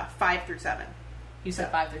 on 5 through 7. You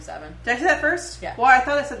said 5 through 7. Did I say that first? Yeah. Well, I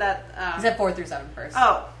thought I said that. You said 4 through 7 first.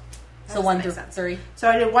 Oh. So 1 through 3. So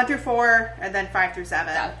I did 1 through 4, and then 5 through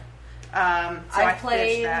 7. Got it. So I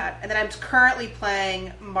finished that. And then I'm currently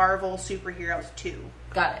playing Marvel Superheroes 2.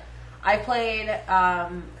 Got it. I played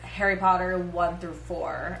Harry Potter 1 through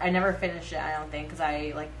 4. I never finished it, I don't think, because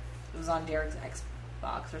it was on Derek's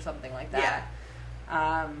Xbox or something like that.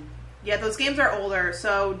 Yeah, those games are older.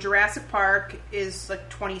 So Jurassic Park is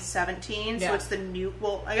 2017, so it's the new...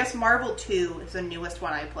 Well, I guess Marvel 2 is the newest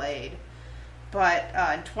one I played. But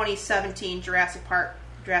in 2017, Jurassic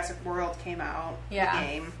World came out, the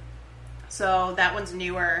game. So that one's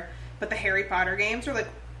newer. But the Harry Potter games are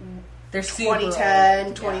they're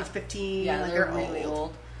 2010, 2015. Yeah, they're really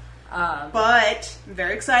old. But I'm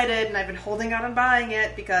very excited, and I've been holding out on buying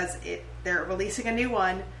it because they're releasing a new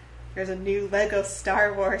one. There's a new Lego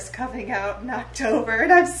Star Wars coming out in October,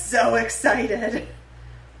 and I'm so excited.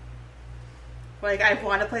 I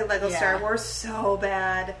want to play Lego Star Wars so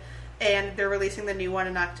bad. And they're releasing the new one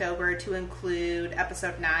in October to include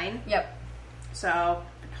Episode 9. Yep. So,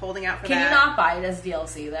 I'm holding out for that. Can you not buy it as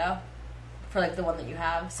DLC, though? For, the one that you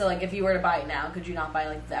have? So, if you were to buy it now, could you not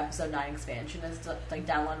buy, the Episode 9 expansion as,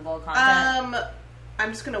 downloadable content? I'm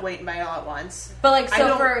just going to wait and buy it all at once. But,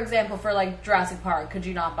 for example, for, Jurassic Park, could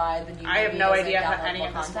you not buy the new movie I have no as, idea how any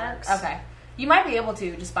of content? this works. Okay. You might be able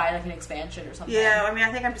to just buy, an expansion or something. Yeah,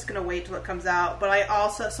 I think I'm just going to wait till it comes out. But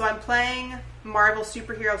I'm playing Marvel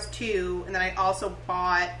Superheroes 2, and then I also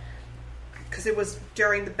bought, because it was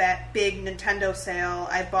during the big Nintendo sale,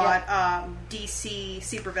 I bought DC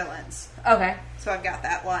Supervillains. Okay. So I've got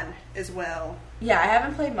that one as well. Yeah, I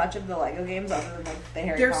haven't played much of the Lego games other than the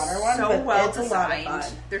Harry Potter one. It's a lot of fun.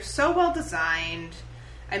 They're so well designed.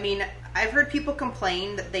 I mean, I've heard people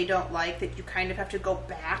complain that they don't like that you kind of have to go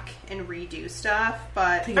back and redo stuff,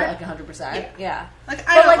 but to get 100%. Yeah. I don't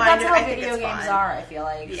mind that's it. how I think video it's games fun. are. I feel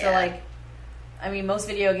like yeah. I mean, most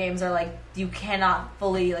video games are like, you cannot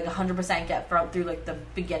fully, like, 100% get through, like, the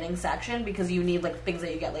beginning section because you need, like, things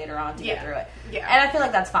that you get later on to get through it. Yeah. And I feel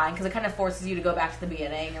like that's fine because it kind of forces you to go back to the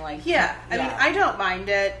beginning and, like... Yeah. I mean, I don't mind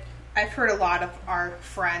it. I've heard a lot of our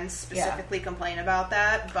friends specifically complain about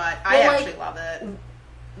that, but I actually love it.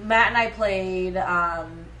 Matt and I played,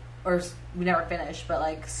 or we never finished, but,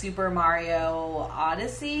 like, Super Mario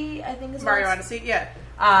Odyssey, I think is Mario Odyssey, yeah.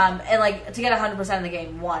 And, like, to get 100% of the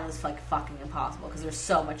game, one, is, like, fucking impossible, because there's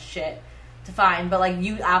so much shit to find. But, like,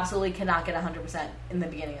 you absolutely cannot get 100% in the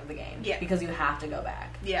beginning of the game. Yeah. Because you have to go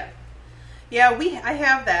back. Yeah. Yeah, I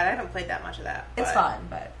have that. I haven't played that much of that. It's fun,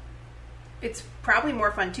 but... It's probably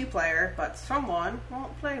more fun two-player, but someone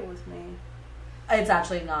won't play with me. It's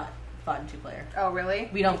actually not fun two-player. Oh, really?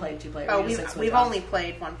 We don't play two-player. Oh, we've only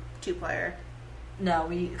played two-player. No,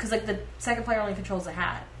 because, like, the second player only controls the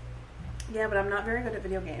hat. Yeah, but I'm not very good at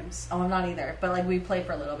video games. Oh, I'm not either. But, like, we play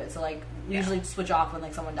for a little bit. So, like, we usually switch off when,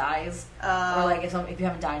 like, someone dies. Or, like, if you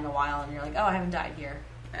haven't died in a while and you're like, oh, I haven't died here.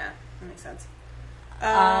 Yeah, that makes sense.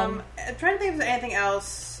 I'm trying to think if there's anything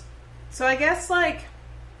else. So, I guess, like,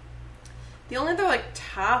 the only other, like,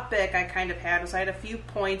 topic I kind of had was I had a few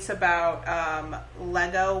points about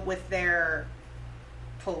LEGO with their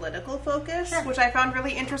political focus, which I found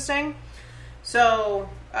really interesting. So,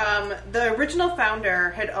 the original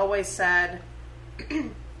founder had always said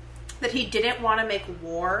that he didn't want to make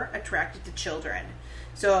war attracted to children.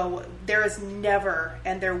 So, there is never,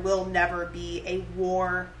 and there will never be, a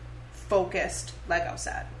war-focused LEGO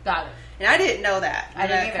set. Got it. And I didn't know that. I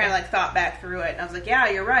didn't either. Kind of, like, thought back through it, and I was like,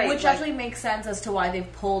 yeah, you're right. Which actually makes sense as to why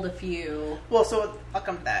they've pulled a few. Well, so, I'll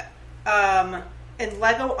come to that. And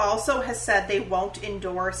LEGO also has said they won't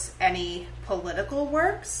endorse any political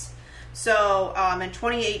works. So, in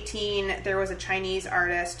 2018, there was a Chinese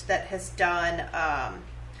artist that has done,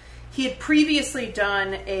 he had previously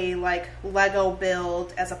done a, like, LEGO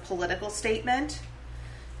build as a political statement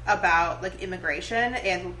about, like, immigration,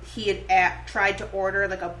 and he had tried to order,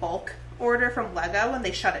 like, a bulk order from LEGO, and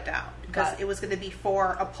they shut it down, because it was going to be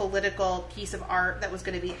for a political piece of art that was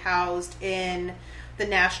going to be housed in the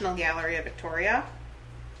National Gallery of Victoria.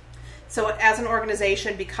 So as an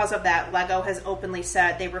organization, because of that, LEGO has openly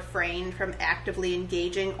said they refrained from actively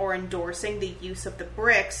engaging or endorsing the use of the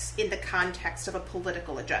bricks in the context of a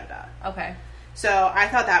political agenda. Okay. So I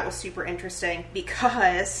thought that was super interesting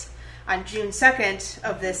because on June 2nd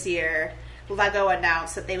of this year, LEGO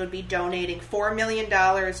announced that they would be donating $4 million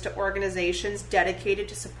to organizations dedicated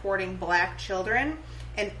to supporting Black children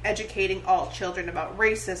and educating all children about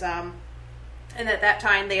racism. And at that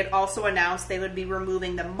time, they had also announced they would be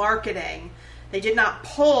removing the marketing. They did not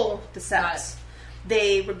pull the sets.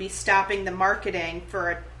 They would be stopping the marketing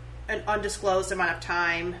for an undisclosed amount of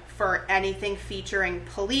time for anything featuring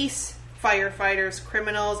police, firefighters,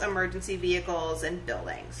 criminals, emergency vehicles, and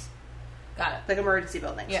buildings. Got it. Like emergency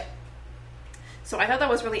buildings. Yeah. So I thought that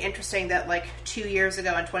was really interesting that, like, 2 years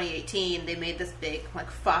ago in 2018, they made this big, like,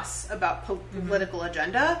 fuss about political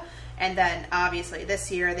agenda. And then, obviously, this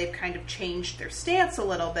year, they've kind of changed their stance a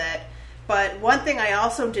little bit. But one thing I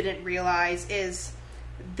also didn't realize is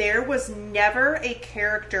there was never a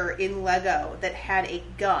character in LEGO that had a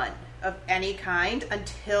gun of any kind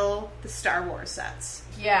until the Star Wars sets.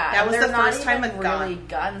 Yeah. That was the first time a gun. Really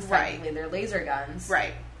guns, technically. They're laser guns.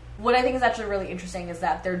 Right. What I think is actually really interesting is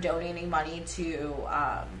that they're donating money to,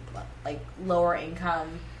 like, lower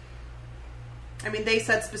income. I mean, they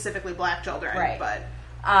said specifically Black children, but...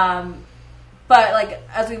 But, like,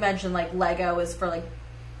 as we mentioned, like, LEGO is for, like,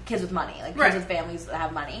 kids with money. Like, kids with families that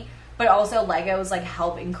have money. But also, LEGOs, like,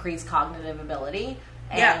 help increase cognitive ability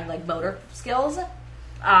and, like, motor skills.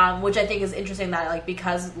 Which I think is interesting that, like,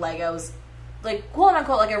 because LEGO's, like,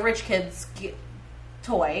 quote-unquote, like, a rich kid's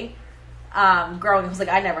toy, growing up, because, like,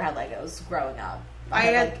 I never had Legos growing up. I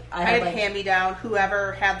had hand-me-down,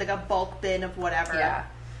 whoever had, like, a bulk bin of whatever. Yeah.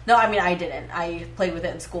 No, I mean, I didn't. I played with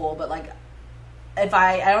it in school, but, like,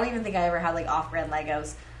 I don't even think I ever had, like, off-brand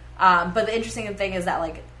Legos. But the interesting thing is that,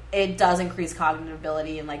 like, it does increase cognitive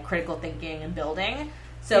ability and, like, critical thinking and building.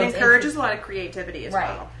 So it encourages a lot of creativity as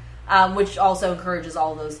well. Which also encourages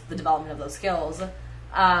all the development of those skills.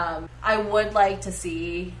 I would like to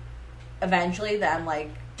see, eventually, them, like,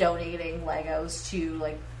 donating Legos to,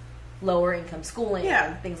 like, lower income schooling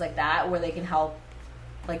and things like that, where they can help,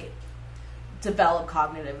 like, develop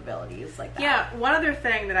cognitive abilities like that. Yeah, one other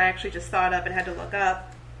thing that I actually just thought of and had to look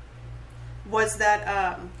up was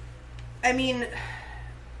that, I mean,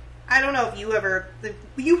 I don't know if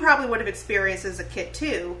you probably would have experienced as a kid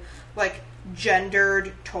too, like,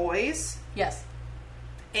 gendered toys. Yes.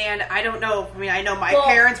 And I don't know, I mean, I know my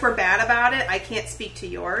parents were bad about it. I can't speak to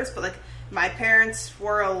yours, but, like, My parents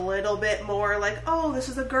were a little bit more like, oh, this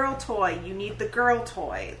is a girl toy. You need the girl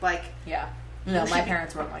toy. Like, yeah. No, my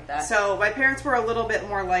parents weren't like that. So my parents were a little bit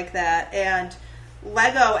more like that. And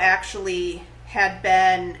Lego actually had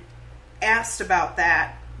been asked about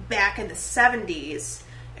that back in the 70s.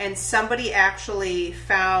 And somebody actually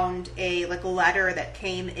found a letter that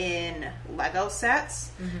came in Lego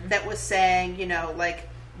sets that was saying,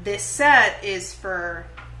 this set is for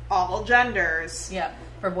all genders. Yeah,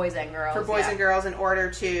 for boys and girls. For boys and girls, in order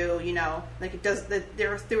to, it does.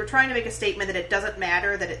 They were trying to make a statement that it doesn't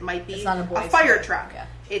matter that it might be a fire truck. Yeah.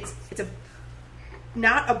 It's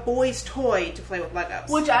not a boy's toy to play with Legos.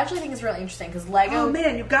 Which I actually think is really interesting because Lego... Oh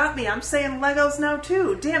man, you got me. I'm saying Legos now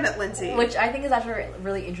too. Damn it, Lindsay. Which I think is actually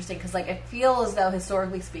really interesting because I feel as though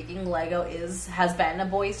historically speaking, Lego has been a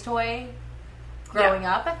boy's toy growing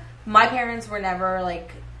up. My parents were never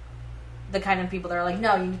the kind of people that are like,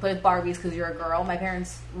 no, you can play with Barbies because you're a girl. My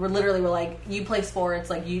parents were like, you play sports,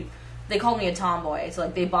 they called me a tomboy. So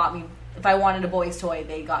they bought me, if I wanted a boy's toy,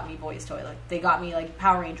 they got me boy's toy. They got me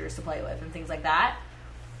Power Rangers to play with and things like that.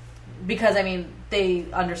 Because they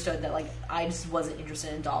understood that I just wasn't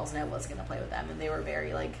interested in dolls and I wasn't going to play with them, and they were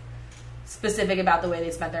very specific about the way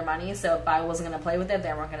they spent their money. So if I wasn't going to play with it,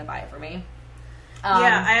 they weren't going to buy it for me.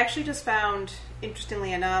 Yeah, I actually just found,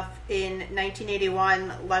 interestingly enough, in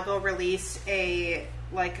 1981, Lego released a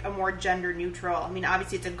more gender neutral. I mean,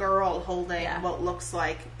 obviously it's a girl holding what looks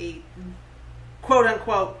like a quote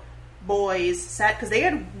unquote boys set, because they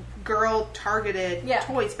had girl targeted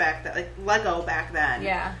toys back then, Lego back then.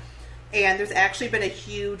 Yeah. And there's actually been a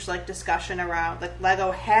huge discussion around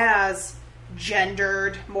Lego has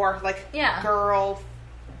gendered more girl,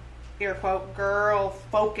 air quote, girl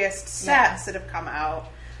focused sets that have come out.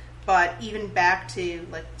 But even back to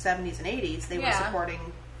 70s and 80s, they were supporting,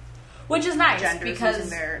 which is nice because using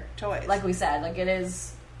their toys. Like we said, it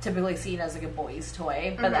is typically seen as a boy's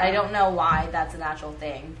toy, but I don't know why that's an actual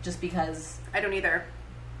thing. Just because I don't either.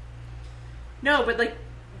 No, but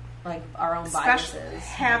our own biases.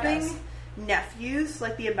 Having nephews,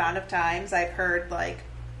 the amount of times I've heard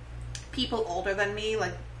people older than me,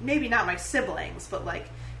 maybe not my siblings, but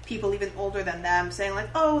people even older than them saying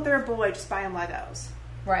oh, they're a boy, just buy them Legos.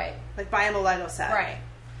 Right. Buy them a Lego set. Right.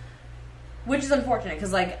 Which is unfortunate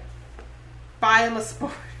because buy them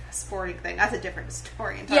a sporting thing. That's a different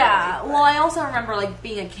story entirely. Yeah. Well, I also remember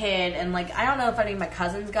being a kid and I don't know if any of my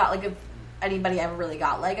cousins got if anybody ever really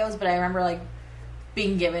got Legos, but I remember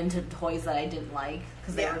being given to toys that I didn't like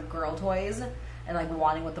because they were girl toys and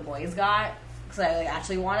wanting what the boys got because I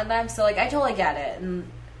actually wanted them. So I totally get it, and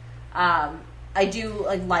I do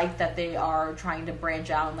like that they are trying to branch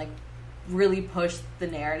out and really push the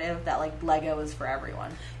narrative that Lego is for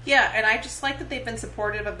everyone. Yeah, and I just like that they've been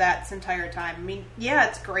supportive of that this entire time. I mean, yeah,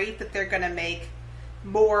 it's great that they're going to make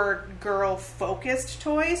more girl-focused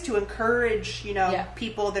toys to encourage,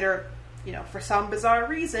 people that are, for some bizarre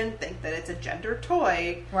reason, think that it's a gender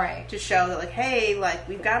toy. Right. To show that, hey,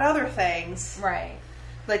 we've got other things. Right.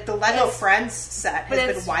 The Lego Friends set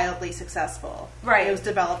has been wildly successful. Right. It was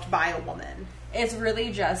developed by a woman. It's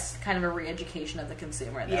really just kind of a re-education of the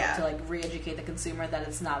consumer, though. Yeah. To re-educate the consumer that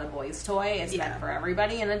it's not a boy's toy. It's meant for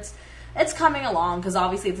everybody, and it's coming along because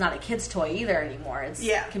obviously it's not a kid's toy either anymore.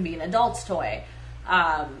 It can be an adult's toy.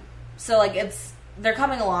 So they're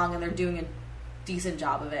coming along and they're doing a decent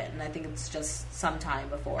job of it, and I think it's just some time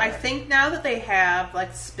before. I think now that they have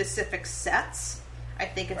specific sets, I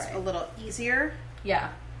think it's a little easier.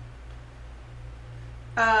 Yeah.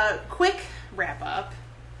 Quick wrap up.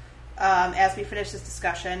 As we finish this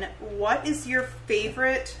discussion, what is your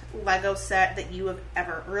favorite Lego set that you have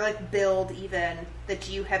ever, or build even, that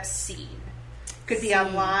you have seen? Could be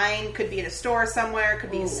online, could be in a store somewhere, could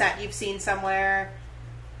be a set you've seen somewhere.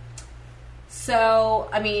 So,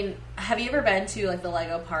 I mean, have you ever been to the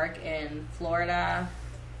Lego park in Florida?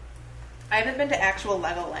 I haven't been to actual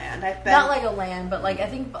Legoland. I've been not Legoland, but I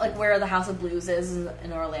think where the House of Blues is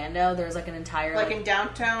in Orlando. There's an entire in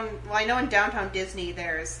downtown. Well, I know in downtown Disney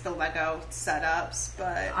there's the Lego setups,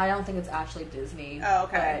 but I don't think it's actually Disney. Oh,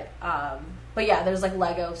 okay. But yeah, there's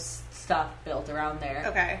Lego stuff built around there.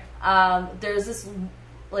 Okay. There's this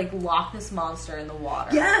Loch Ness monster in the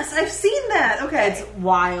water. Yes, I've seen that. Okay. It's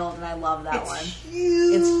wild, and I love that one.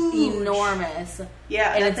 Huge. It's enormous.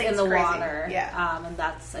 Yeah, and it's in the crazy. water. Yeah. And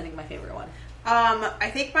that's, I think, my favorite one. I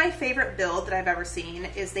think my favorite build that I've ever seen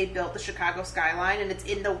is they built the Chicago skyline, and it's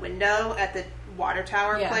in the window at the water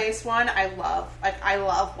tower place one. I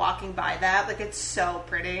love walking by that. It's so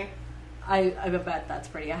pretty. I bet that's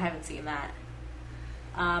pretty. I haven't seen that.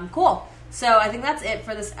 Cool. So I think that's it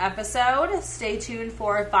for this episode. Stay tuned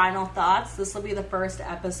for final thoughts. This will be the first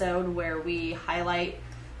episode where we highlight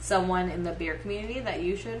someone in the beer community that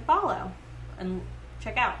you should follow and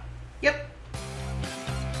check out. Yep.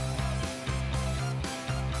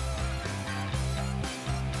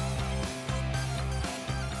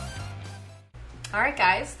 All right,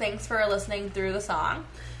 guys. Thanks for listening through the song.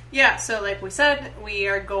 Yeah, so like we said, we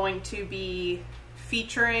are going to be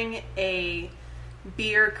featuring a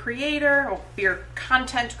beer creator or beer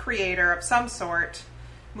content creator of some sort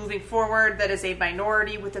moving forward that is a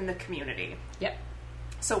minority within the community. Yep.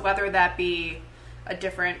 So whether that be a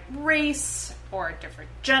different race or a different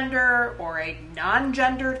gender or a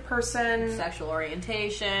non-gendered person, sexual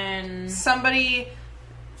orientation, somebody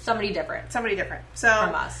different. So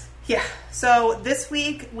from us. Yeah. So this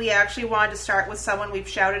week we actually wanted to start with someone we've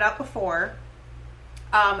shouted out before.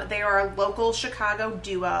 They are a local Chicago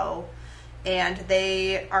duo, and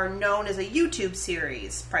they are known as a YouTube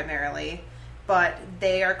series primarily, but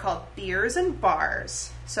they are called Beers and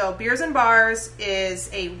Bars. So Beers and Bars is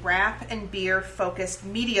a rap and beer focused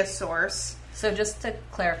media source. So just to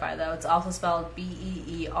clarify though, it's also spelled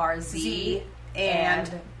Beerz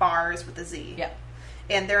and bars with a Z. Yep.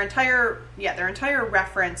 And their entire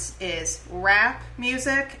reference is rap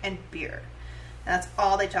music and beer. And that's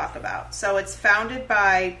all they talk about. So it's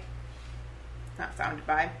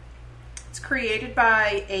it's created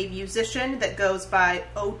by a musician that goes by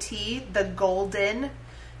OT, the Golden,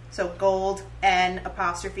 so Gold N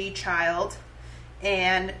apostrophe Child,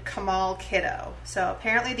 and Kamal Kiddo. So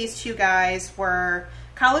apparently these two guys were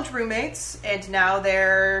college roommates, and now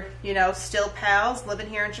they're, still pals, living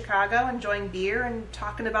here in Chicago, enjoying beer and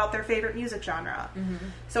talking about their favorite music genre. Mm-hmm.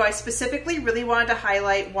 So I specifically really wanted to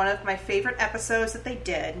highlight one of my favorite episodes that they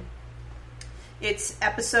did. It's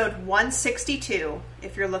episode 162,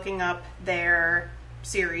 if you're looking up their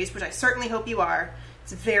series, which I certainly hope you are.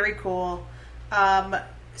 It's very cool.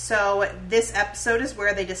 So this episode is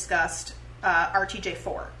where they discussed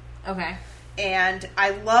RTJ4. Okay. And I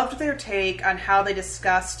loved their take on how they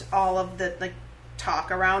discussed all of the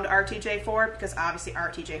talk around RTJ4, because obviously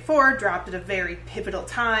RTJ4 dropped at a very pivotal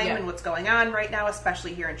time in what's going on right now,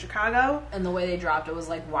 especially here in Chicago. And the way they dropped it was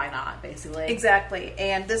like, why not, basically? Exactly.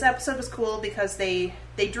 And this episode was cool because they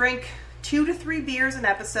drink 2 to 3 beers an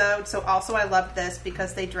episode. So also I loved this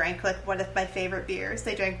because they drank one of my favorite beers.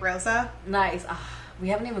 They drank Rosa. Nice. We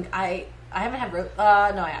haven't even... I haven't had Rosa.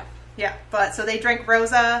 No, I have. Yeah, but so they drank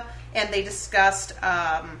Rosa, and they discussed,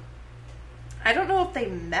 I don't know if they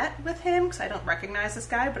met with him, because I don't recognize this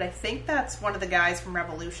guy, but I think that's one of the guys from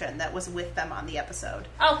Revolution that was with them on the episode.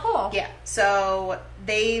 Oh, cool. Yeah, so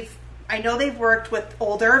I know they've worked with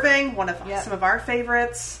Old Irving, one of some of our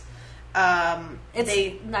favorites.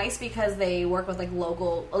 It's nice because they work with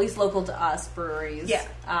local, at least local to us, breweries. Yeah.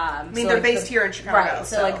 They're based here in Chicago. Right,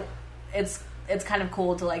 so it's kind of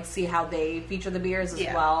cool to see how they feature the beers as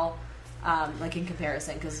well, in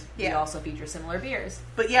comparison, because we also feature similar beers.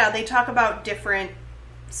 But yeah, they talk about different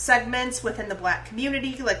segments within the Black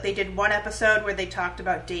community. Like they did one episode where they talked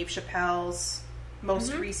about Dave Chappelle's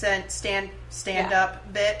most recent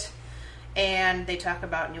stand-up bit, and they talk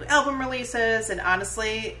about new album releases. And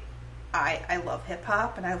honestly, I love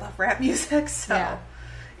hip-hop and I love rap music, so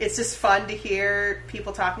it's just fun to hear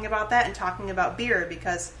people talking about that and talking about beer,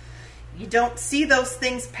 because you don't see those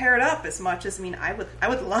things paired up as much as, I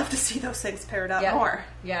would love to see those things paired up more.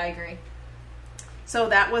 Yeah, I agree. So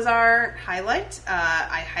that was our highlight.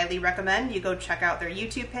 I highly recommend you go check out their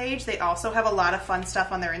YouTube page. They also have a lot of fun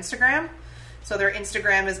stuff on their Instagram. So their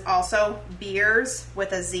Instagram is also Beers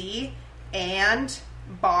with a Z and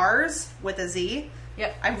Bars with a Z.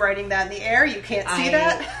 Yep. I'm writing that in the air. You can't see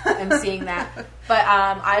that. I'm seeing that. But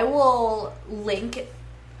I will link...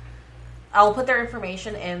 I'll put their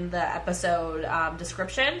information in the episode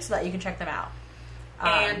description so that you can check them out.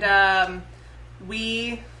 And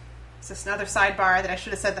it's just another sidebar that I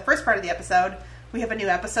should have said the first part of the episode. We have a new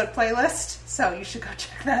episode playlist, so you should go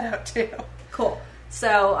check that out too. Cool.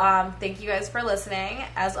 So thank you guys for listening.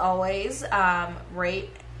 As always,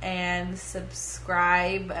 rate and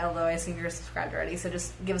subscribe, although I assume you're subscribed already, so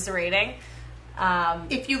just give us a rating.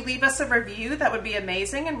 If you leave us a review, that would be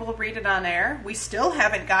amazing, and we'll read it on air. We still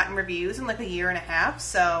haven't gotten reviews in a year and a half,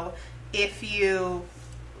 so if you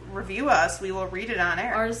review us, we will read it on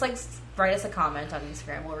air. Or just write us a comment on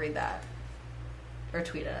Instagram. We'll read that. Or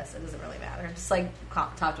tweet at us. It doesn't really matter. Just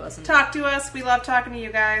talk to us. Talk to us. We love talking to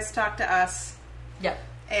you guys. Talk to us. Yep.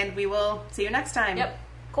 And we will see you next time. Yep.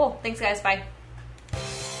 Cool. Thanks, guys. Bye.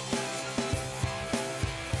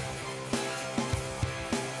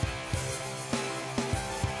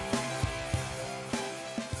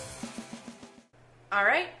 All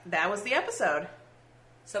right, that was the episode.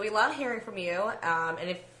 So we love hearing from you, and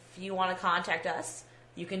if you want to contact us,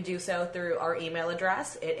 You can do so through our email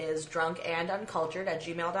address. It is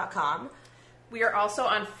drunkanduncultured@gmail.com. We are also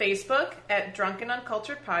on Facebook at Drunk and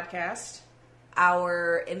Uncultured Podcast.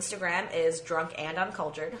 Our Instagram is Drunk and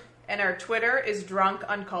Uncultured. And our Twitter is Drunk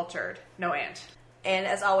Uncultured. No and. And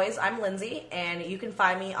as always, I'm Lindsay, and you can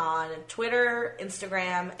find me on Twitter,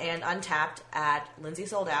 Instagram, and Untapped at Lindsay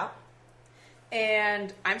Sold Out.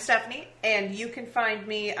 And I'm Stephanie, and you can find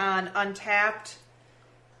me on Untapped,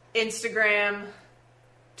 Instagram,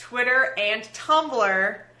 Twitter, and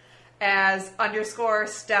Tumblr as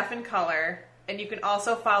 _Steph in Color. And you can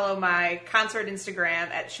also follow my concert Instagram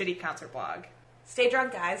at Shitty Concert Blog. Stay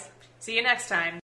drunk, guys. See you next time.